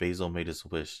 As Basil made his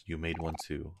wish, you made one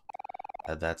too.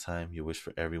 At that time, you wished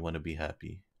for everyone to be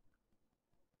happy.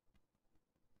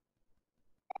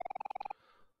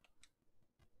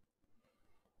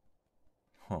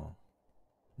 Huh.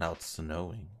 Now it's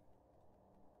snowing.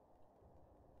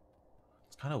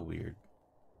 It's kind of weird.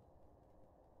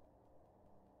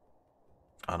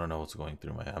 I don't know what's going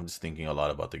through my head. I'm just thinking a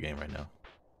lot about the game right now.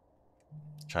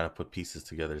 Trying to put pieces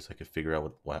together so I can figure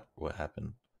out what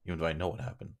happened. Even though I know what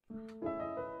happened.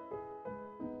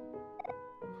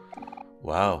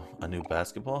 Wow, a new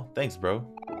basketball? Thanks, bro.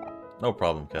 No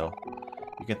problem, Kel.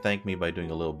 You can thank me by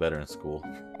doing a little better in school.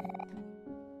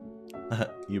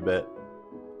 You bet.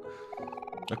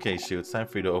 Okay, Shu, it's time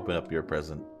for you to open up your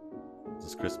present. Is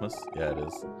this Christmas? Yeah, it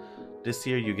is. This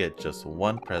year you get just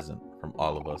one present from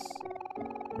all of us.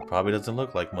 It probably doesn't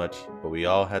look like much, but we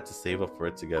all had to save up for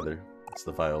it together. It's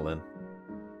the violin.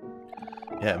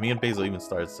 Yeah, me and Basil even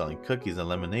started selling cookies and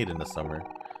lemonade in the summer.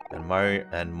 And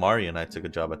Mari and I took a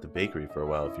job at the bakery for a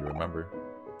while, if you remember.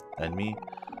 And me,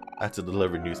 I had to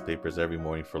deliver newspapers every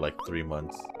morning for like 3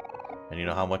 months. And you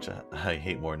know how much I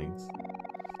hate mornings.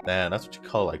 Damn, that's what you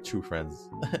call like true friends.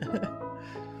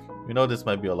 We know this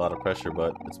might be a lot of pressure,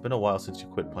 but it's been a while since you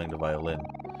quit playing the violin.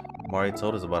 Mari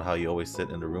told us about how you always sit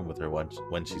in the room with her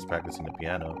when she's practicing the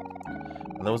piano.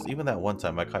 And there was even that one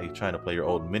time I caught you trying to play your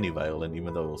old mini violin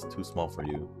even though it was too small for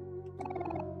you.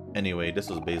 Anyway, this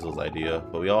was Basil's idea,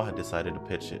 but we all had decided to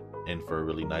pitch it in for a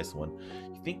really nice one.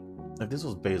 You think if this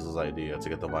was Basil's idea to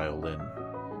get the violin,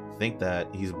 think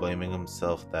that he's blaming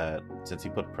himself that since he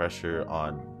put pressure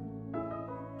on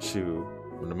Shu,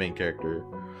 the main character,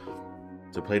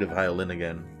 to play the violin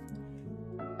again,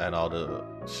 and all the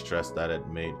stress that it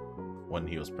made when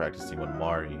he was practicing with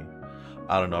Mari.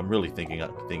 I don't know, I'm really thinking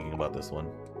about this one.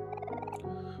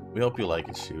 We hope you like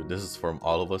it, Shu. This is from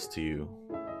all of us to you.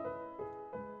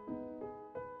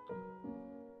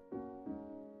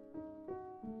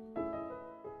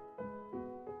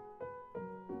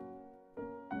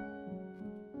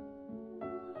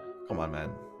 Come on,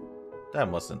 man. That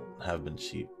mustn't have been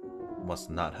cheap. Must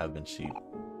not have been cheap.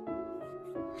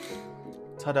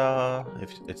 Ta-da!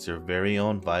 It's your very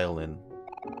own violin.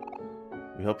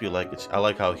 We hope you like it. I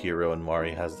like how Hiro and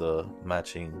Mari has the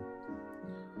matching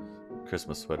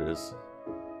Christmas sweaters.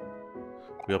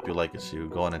 We hope you like it, Shu.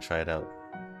 Go on and try it out.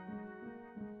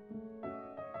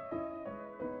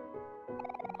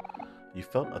 You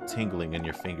felt a tingling in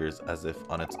your fingers as if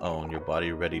on its own, your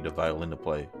body ready the violin to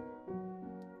play.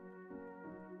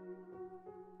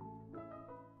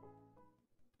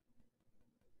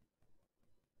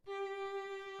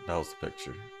 That was the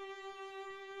picture.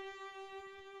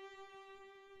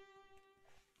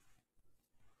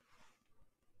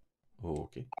 Oh,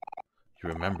 okay. You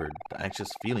remembered the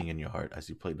anxious feeling in your heart as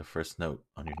you played the first note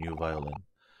on your new violin.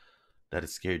 That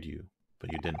it scared you,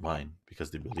 but you didn't mind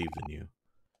because they believed in you.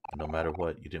 And no matter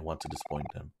what, you didn't want to disappoint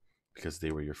them because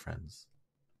they were your friends.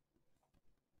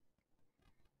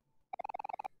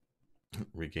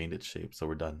 Regained its shape, so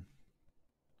we're done.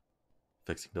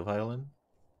 Fixing the violin?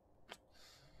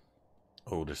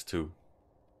 Oh, there's two.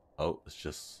 Oh, it's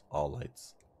just all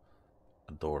lights.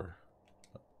 A door.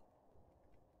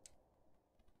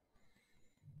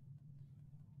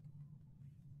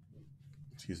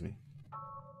 Excuse me.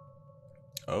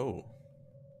 Oh.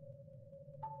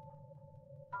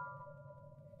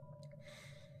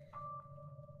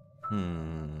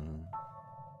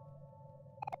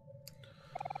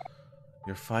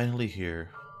 You're finally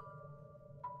here.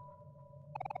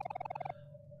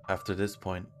 After this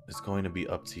point, it's going to be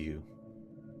up to you.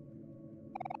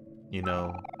 You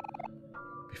know,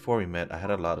 before we met, I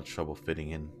had a lot of trouble fitting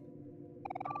in.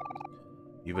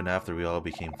 Even after we all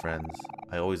became friends,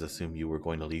 I always assumed you were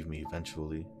going to leave me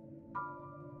eventually.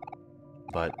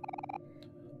 But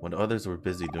when others were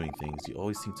busy doing things, you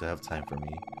always seemed to have time for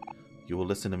me. You will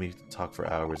listen to me talk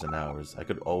for hours and hours. I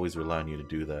could always rely on you to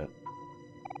do that.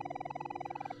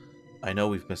 I know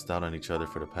we've missed out on each other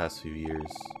for the past few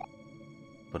years,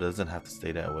 but it doesn't have to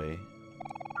stay that way.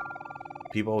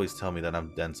 People always tell me that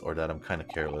I'm dense or that I'm kind of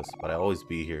careless, but I'll always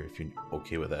be here if you're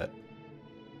okay with that.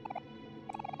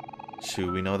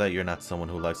 Shu, we know that you're not someone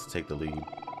who likes to take the lead.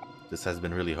 This has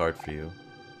been really hard for you,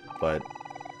 but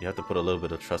you have to put a little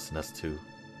bit of trust in us too.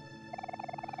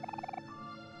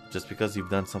 Just because you've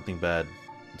done something bad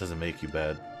doesn't make you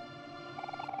bad.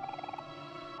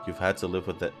 You've had to live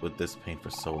with this pain for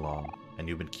so long, and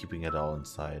you've been keeping it all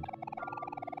inside.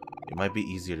 It might be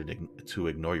easier to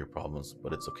ignore your problems,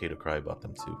 but it's okay to cry about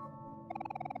them too.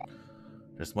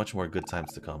 There's much more good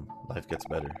times to come. Life gets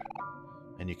better,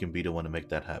 and you can be the one to make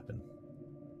that happen.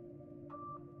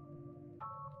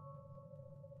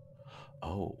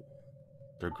 Oh,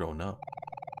 they're grown up.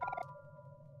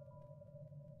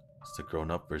 It's the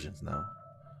grown up versions now.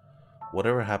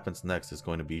 Whatever happens next is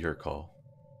going to be your call.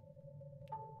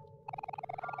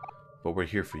 But we're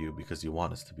here for you because you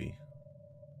want us to be.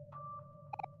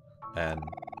 And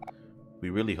we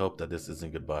really hope that this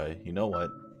isn't goodbye. You know what?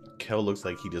 Kel looks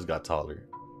like he just got taller.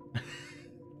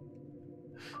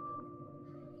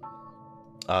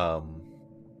 No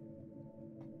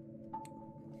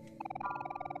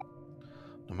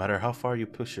matter how far you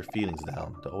push your feelings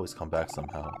down, they'll always come back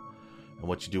somehow. And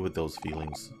what you do with those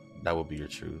feelings, that will be your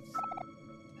truth.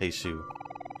 Hey Shu,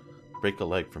 break a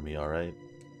leg for me, alright?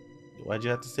 Why'd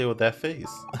you have to say with that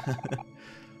face?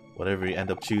 Whatever you end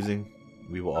up choosing,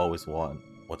 we will always want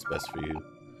what's best for you.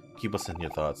 Keep us in your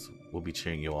thoughts. We'll be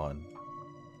cheering you on.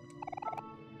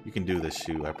 You can do this,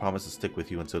 Shu. I promise to stick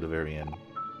with you until the very end.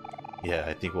 Yeah,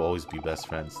 I think we'll always be best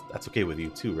friends. That's okay with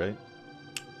you too, right?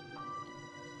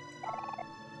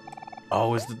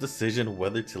 Oh, is the decision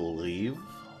whether to leave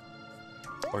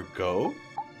or go?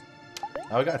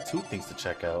 Now I got two things to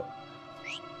check out.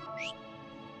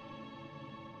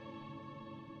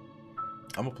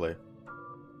 I'm gonna play.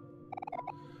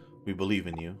 We believe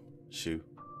in you, Shu.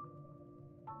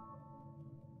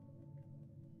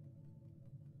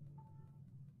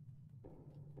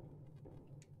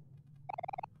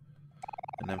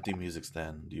 An empty music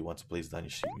stand. Do you want to place down your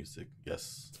sheet music?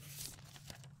 Yes.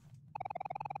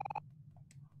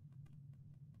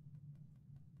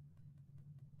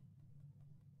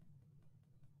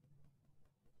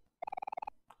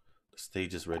 The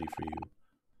stage is ready for you.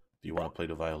 Do you want to play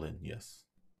the violin? Yes.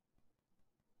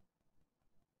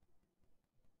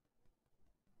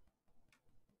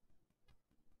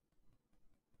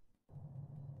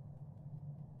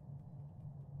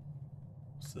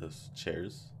 What's this?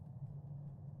 Chairs?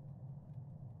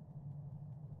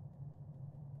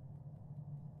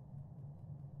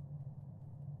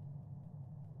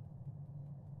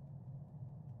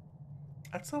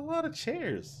 That's a lot of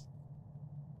chairs.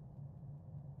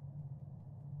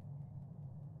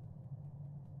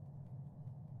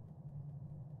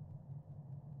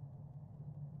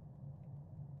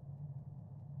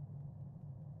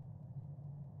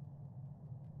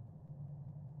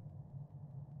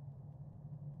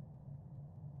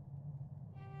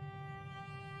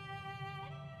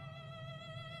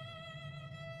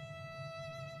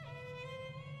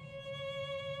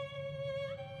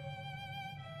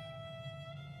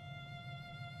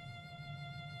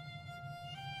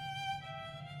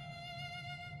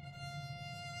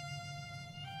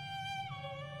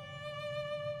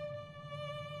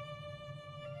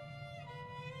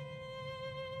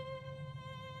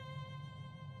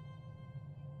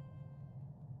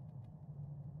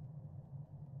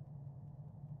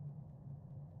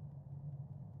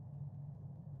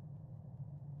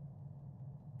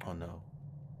 Oh no.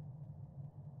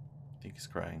 I think he's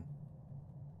crying.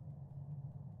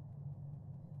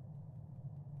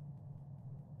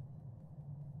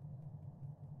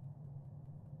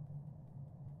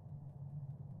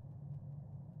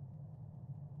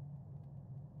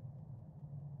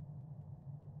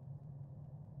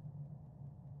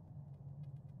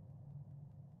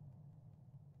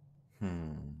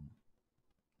 Hmm.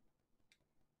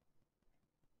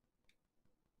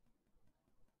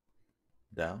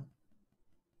 Down?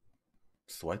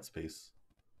 It's white space.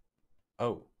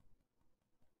 Oh,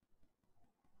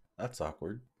 that's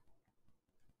awkward.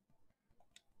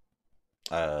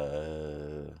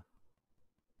 Uh,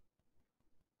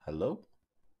 Hello?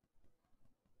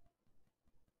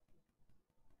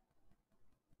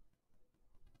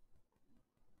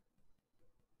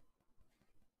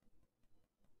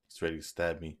 He's ready to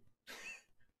stab me.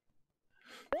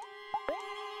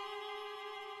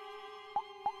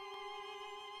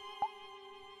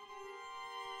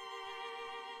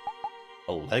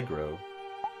 Allegro?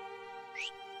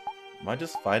 Am I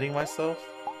just fighting myself?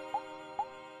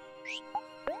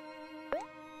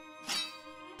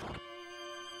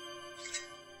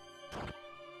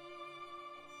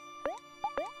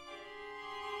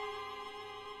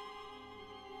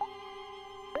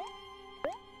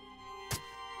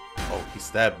 Oh, he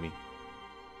stabbed me.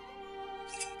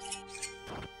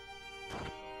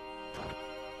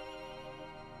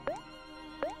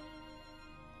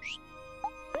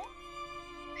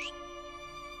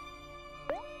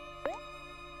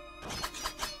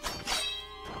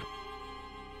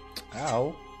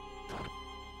 Ow.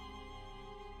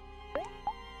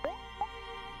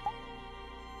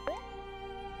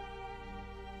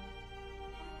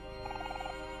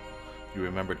 You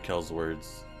remembered Kel's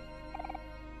words.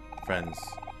 Friends.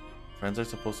 Friends are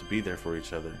supposed to be there for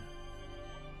each other.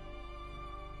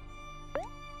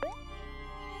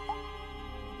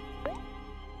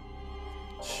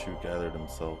 Shu gathered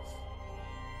himself.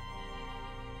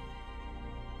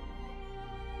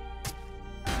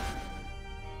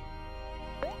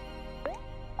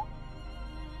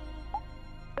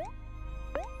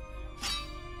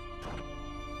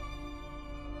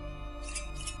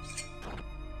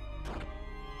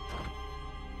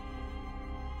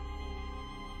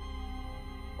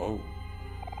 Oh.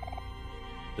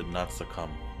 Did not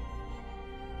succumb.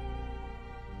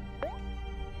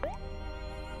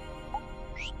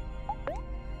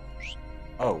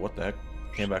 Oh, what the heck?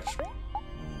 Came back.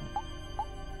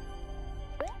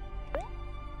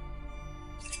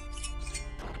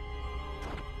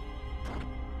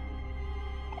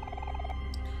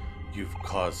 You've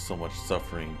caused so much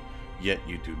suffering, yet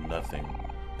you do nothing.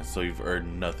 And so you've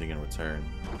earned nothing in return.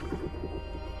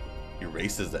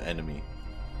 Erases the enemy.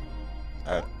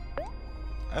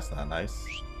 That's not nice.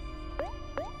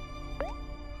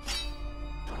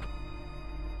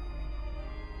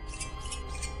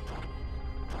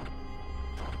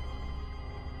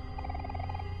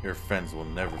 Your friends will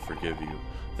never forgive you.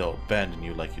 They'll abandon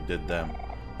you like you did them,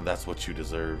 and that's what you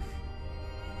deserve.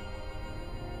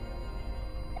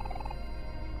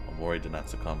 Omori did not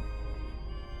succumb.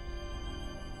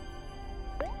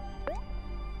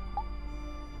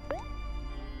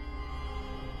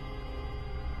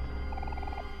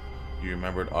 You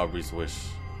remembered Aubrey's wish.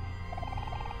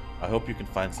 I hope you can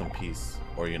find some peace,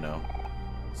 or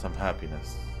some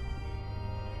happiness.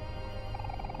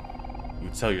 You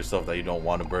tell yourself that you don't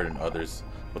want to burden others,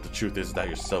 but the truth is that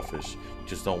you're selfish. You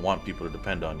just don't want people to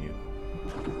depend on you.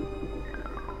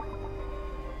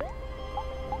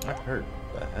 That hurt.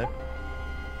 What the heck?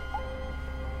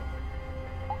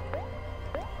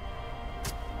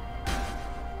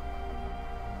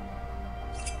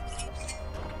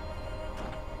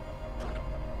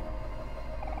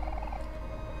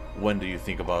 When do you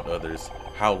think about others?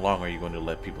 How long are you going to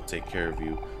let people take care of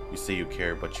you? You say you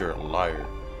care, but you're a liar.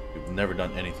 You've never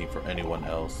done anything for anyone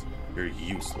else. You're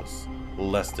useless.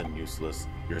 Less than useless.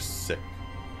 You're sick.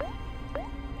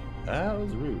 That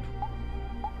was rude.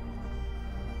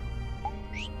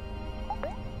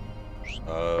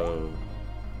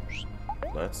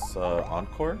 Let's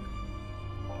encore.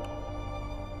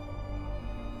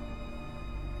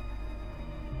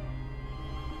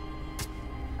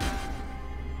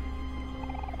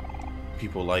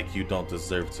 People like you don't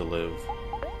deserve to live.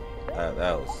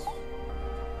 That was...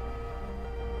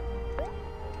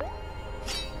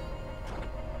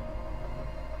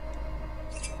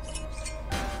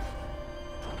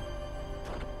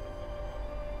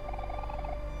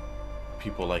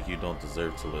 People like you don't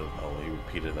deserve to live. Oh, he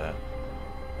repeated that.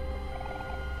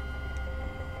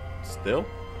 Still?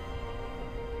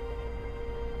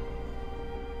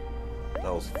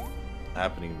 That was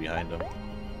happening behind him.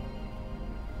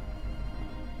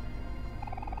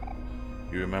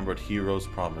 You remembered Hero's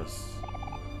promise.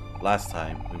 Last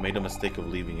time, we made a mistake of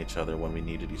leaving each other when we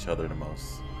needed each other the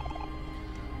most.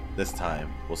 This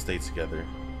time, we'll stay together.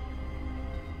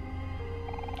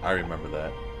 I remember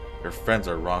that. Your friends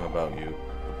are wrong about you.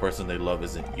 The person they love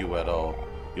isn't you at all.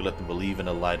 You let them believe in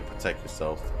a lie to protect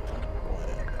yourself.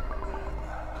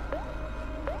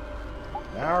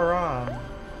 Not wrong.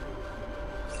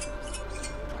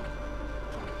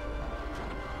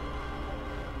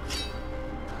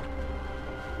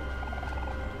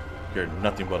 You're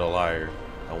nothing but a liar,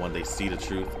 and when they see the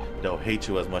truth, they'll hate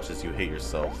you as much as you hate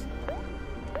yourself.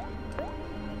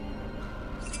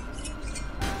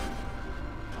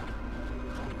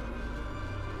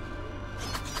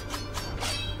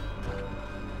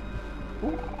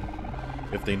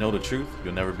 If they know the truth,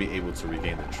 you'll never be able to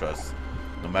regain their trust.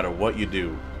 No matter what you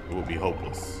do, it will be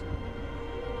hopeless.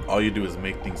 All you do is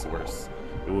make things worse.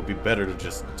 It would be better to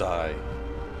just die.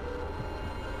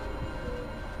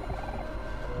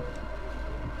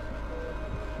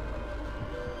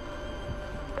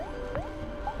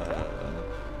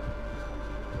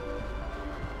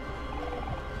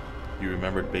 You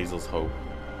remembered Basil's hope.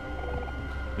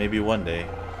 Maybe one day,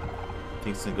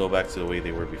 things can go back to the way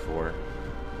they were before.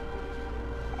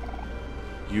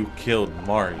 You killed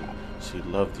Mari. She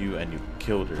loved you and you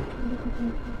killed her.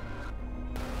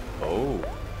 Oh,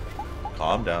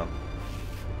 calm down.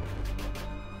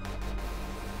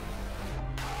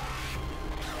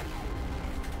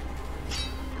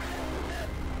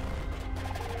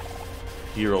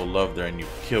 Hero loved her and you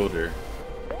killed her.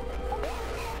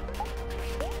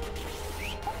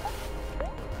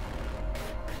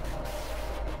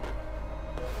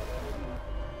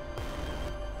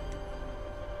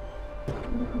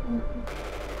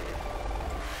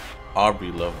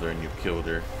 Aubrey loved her and you killed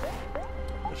her.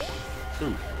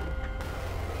 Shoot.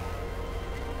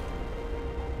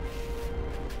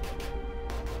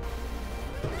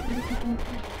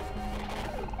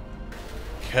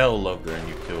 Kel loved her and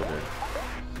you killed her.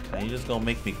 And you just gonna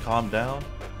make me calm down?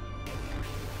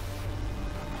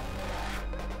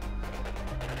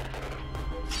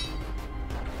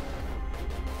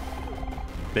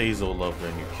 Basil loved her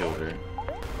and you killed her.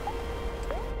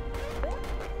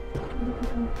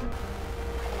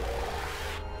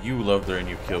 You loved her and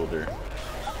you killed her.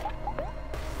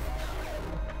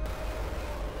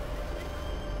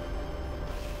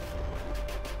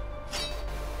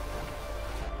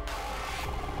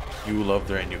 You loved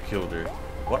her and you killed her.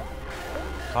 What?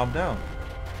 Calm down.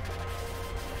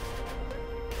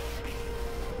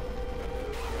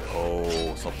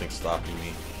 Oh, something's stopping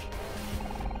me.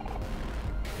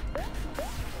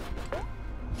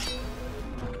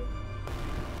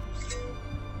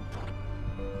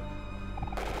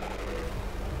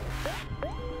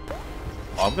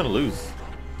 Oh, I'm gonna lose.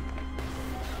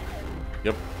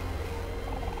 Yep.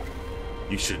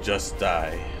 You should just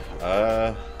die.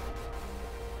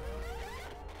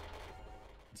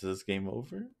 Is this game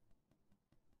over?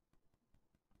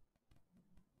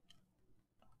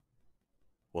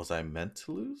 Was I meant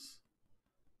to lose?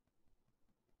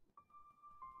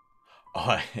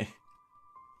 Oh,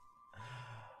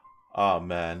 oh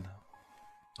man.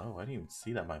 Oh, I didn't even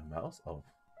see that my mouse. Oh,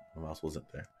 My mouse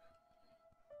wasn't there.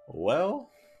 Well,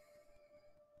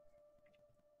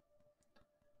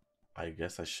 I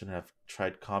guess I shouldn't have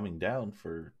tried calming down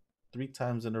for 3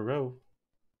 times in a row.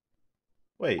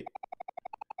 Wait,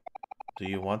 do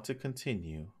you want to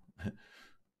continue?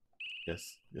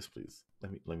 Yes, yes, please.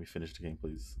 Let me finish the game,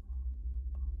 please.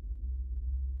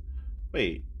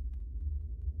 Wait,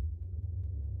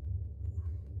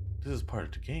 this is part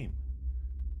of the game.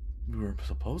 We were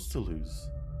supposed to lose.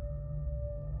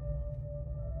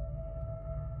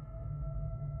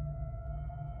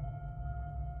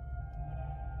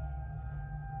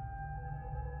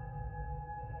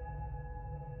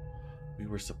 We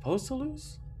were supposed to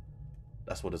lose?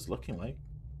 That's what it's looking like.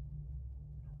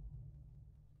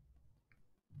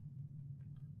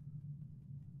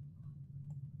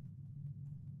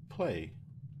 Play.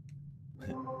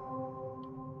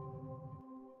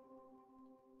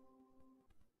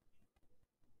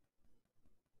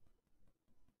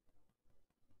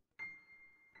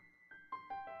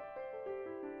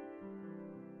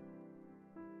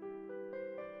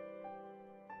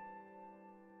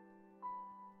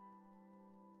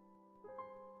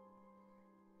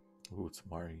 Ooh, it's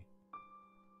Mari.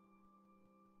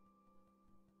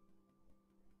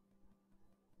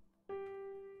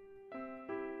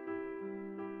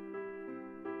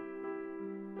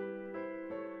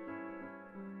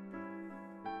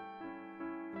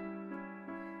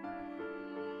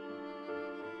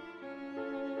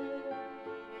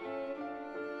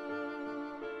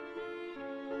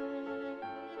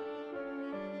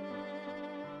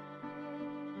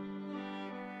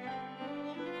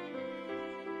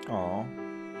 Aw.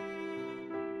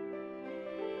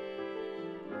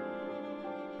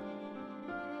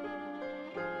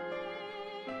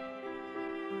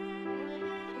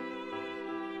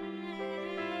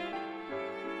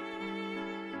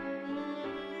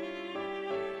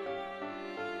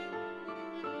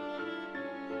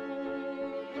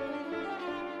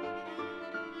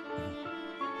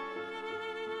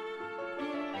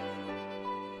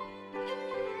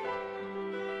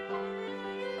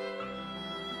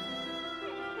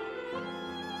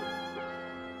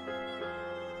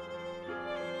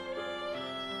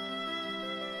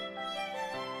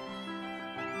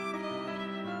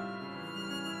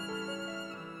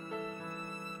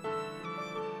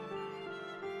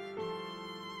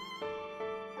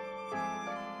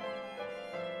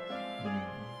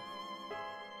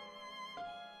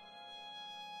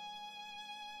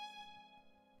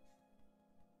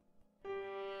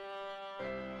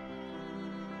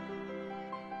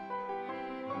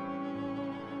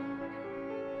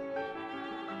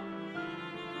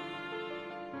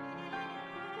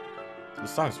 The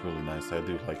song's really nice. I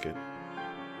do like it.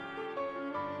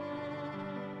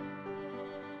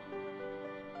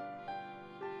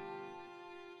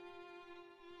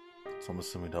 So I'm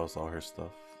assuming that was all her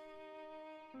stuff.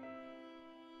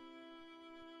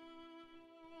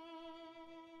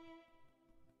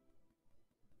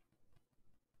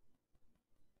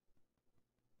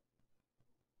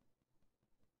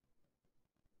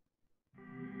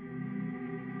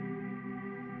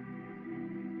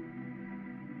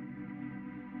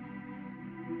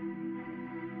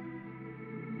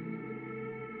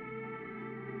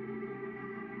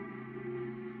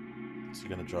 So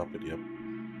you're gonna drop it? Yep.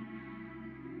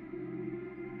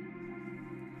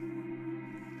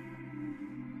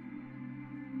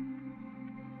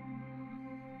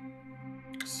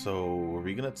 So were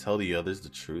we gonna tell the others the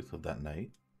truth of that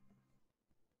night?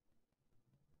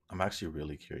 I'm actually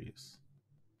really curious.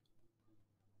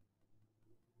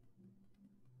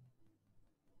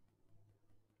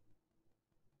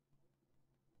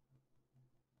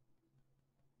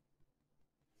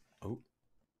 Oh,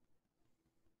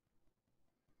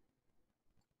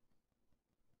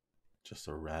 just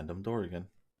a random door again.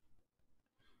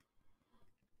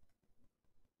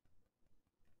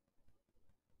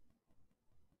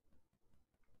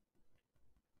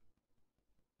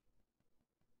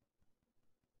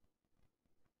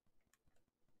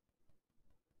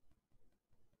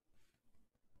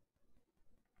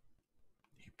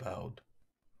 He bowed,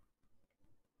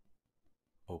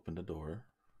 opened the door,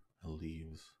 and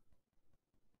leaves.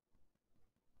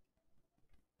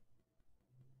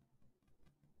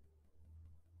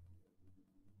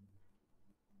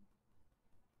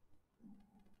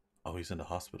 Oh, he's in the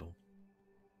hospital.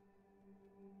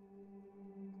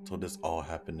 So this all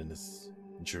happened in this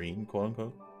dream, quote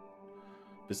unquote.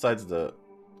 Besides the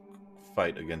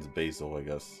fight against Basil, I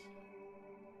guess.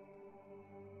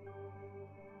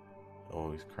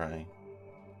 Oh, he's crying.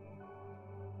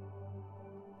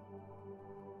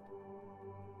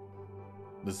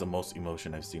 This is the most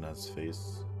emotion I've seen on his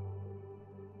face.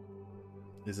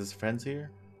 Is his friends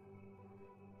here?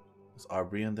 Is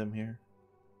Aubrey and them here?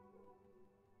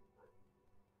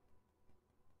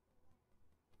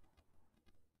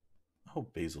 I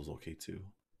hope Basil's okay too.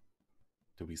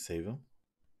 Did we save him?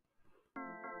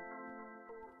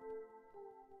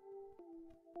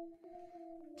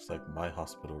 It's like my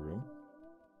hospital room.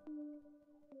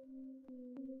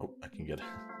 Oh, I can get it.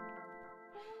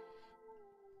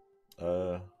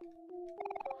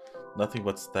 Nothing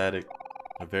but static.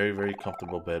 A very, very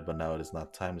comfortable bed, but now it is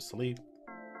not time to sleep.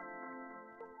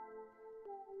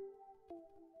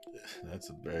 That's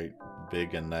a very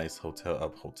big and nice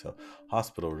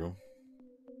hospital room.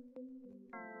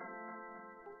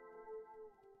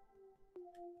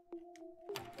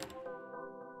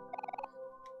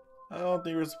 I don't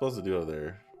think we're supposed to do it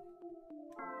there.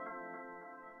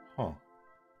 Huh.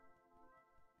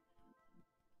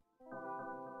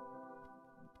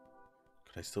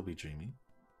 Could I still be dreaming?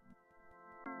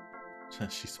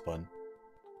 She spun.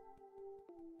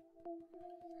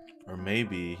 Or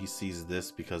maybe he sees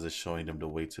this because it's showing them the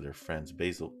way to their friends.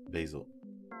 Basil. Basil.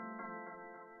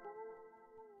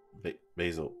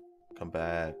 Come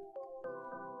back.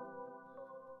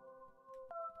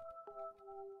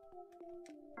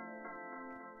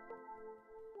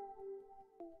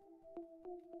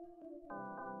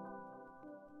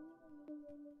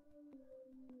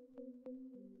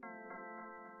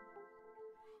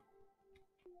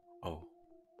 Oh.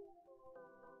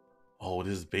 Oh,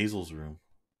 this is Basil's room.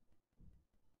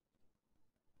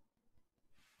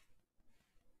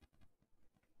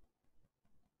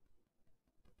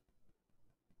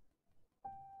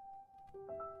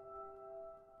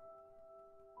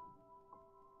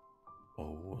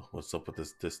 Oh, what's up with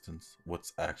this distance?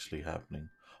 What's actually happening?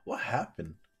 What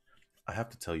happened? I have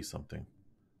to tell you something.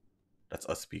 That's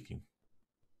us speaking.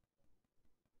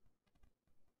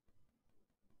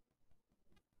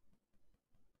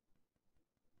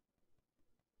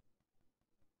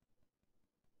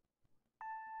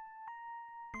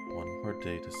 One more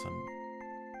day to sun.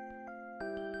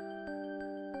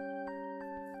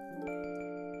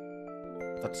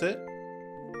 That's it?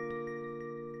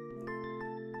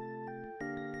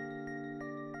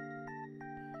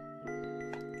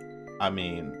 I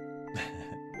mean,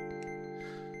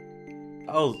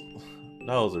 that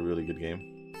was a really good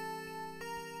game.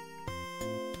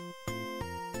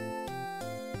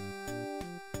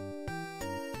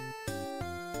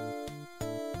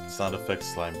 Sound effects,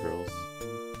 slime girls.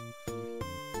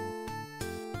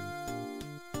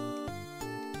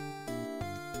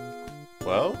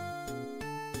 Well,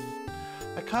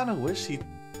 I kind of wish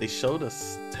they showed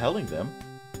us telling them,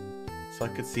 so I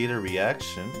could see their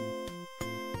reaction.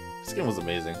 This game was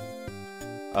amazing.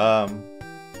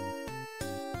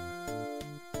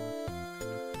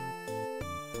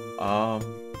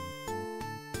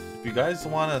 If you guys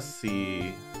want to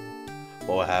see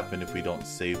what would happen if we don't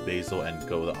save Basil and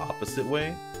go the opposite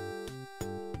way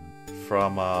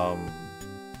from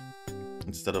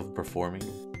instead of performing,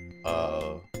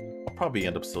 I'll probably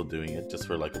end up still doing it just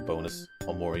for like a bonus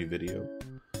Omori video,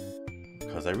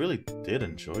 because I really did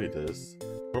enjoy this.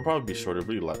 It'll probably be shorter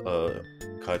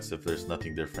cuts if there's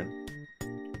nothing different,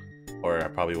 or I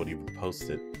probably won't even post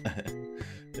it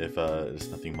if there's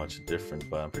nothing much different,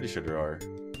 but I'm pretty sure there are,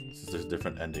 since there's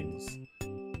different endings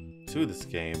to this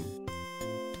game.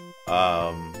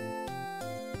 I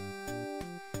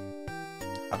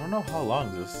don't know how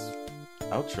long this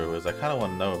outro is. I kind of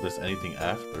want to know if there's anything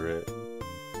after it.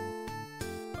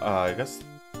 I guess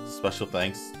special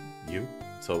thanks you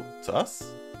to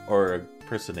us, or a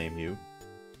person named you,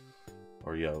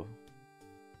 or yo.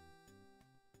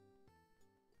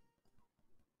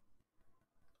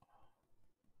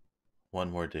 One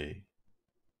more day.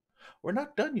 We're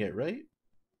not done yet, right?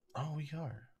 Oh, we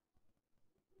are.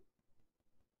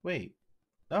 Wait.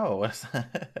 No, I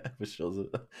wish it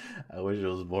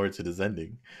was more to this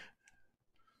ending.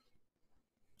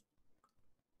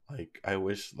 Like, I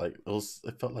wish, like,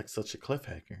 it felt like such a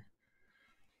cliffhanger.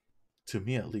 To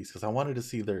me, at least, because I wanted to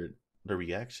see their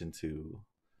reaction to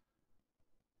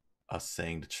us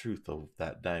saying the truth of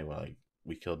that night when, like,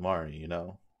 we killed Mari, you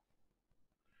know?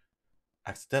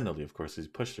 Accidentally, of course, he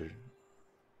pushed her.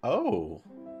 Oh.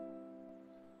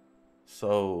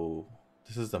 So,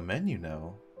 this is the menu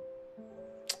now.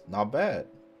 Not bad.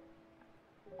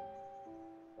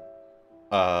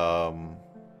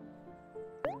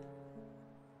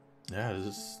 Yeah, I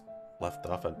just left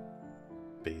off at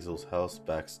Basil's house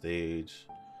backstage.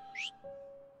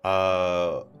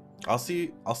 I'll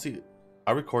see.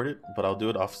 I'll record it, but I'll do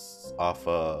it off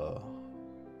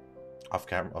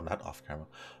camera. Oh, not off camera.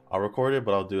 I'll record it,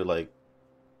 but I'll do it like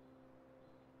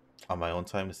on my own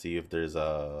time to see if there's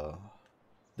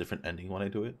different ending when I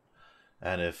do it.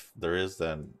 And if there is,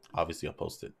 then obviously I'll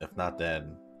post it. If not,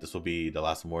 then this will be the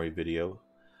last Omori video.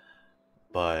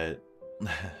 But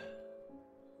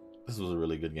this was a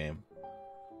really good game.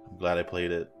 I'm glad I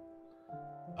played it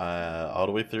all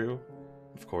the way through.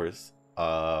 Of course,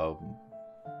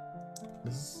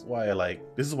 this is why I like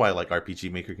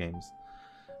RPG Maker games,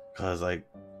 because like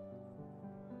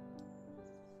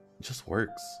it just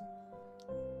works.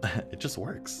 It just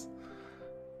works.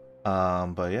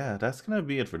 But yeah, that's gonna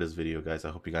be it for this video, guys. I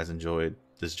hope you guys enjoyed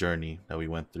this journey that we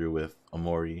went through with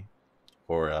Omori,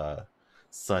 or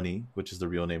Sunny, which is the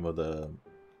real name of the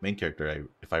main character,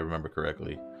 if I remember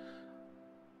correctly.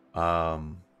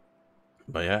 Um,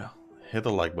 but yeah, hit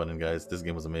the like button, guys. This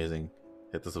game was amazing.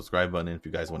 Hit the subscribe button if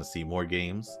you guys want to see more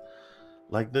games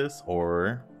like this,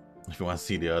 or if you want to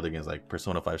see the other games like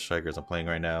Persona 5 Strikers I'm playing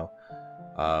right now.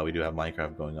 We do have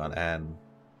Minecraft going on, and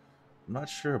I'm not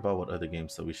sure about what other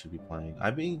games that we should be playing.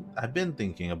 I've been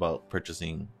thinking about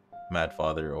purchasing Mad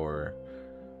Father or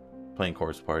playing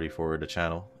Corpse Party for the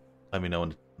channel. Let me know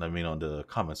in the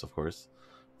comments, of course,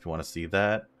 if you want to see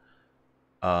that.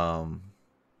 Um,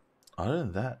 Other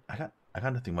than that, I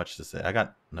got nothing much to say. I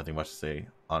got nothing much to say,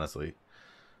 honestly.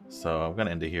 So I'm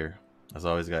gonna end it here. As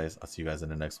always, guys, I'll see you guys in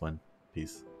the next one.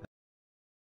 Peace.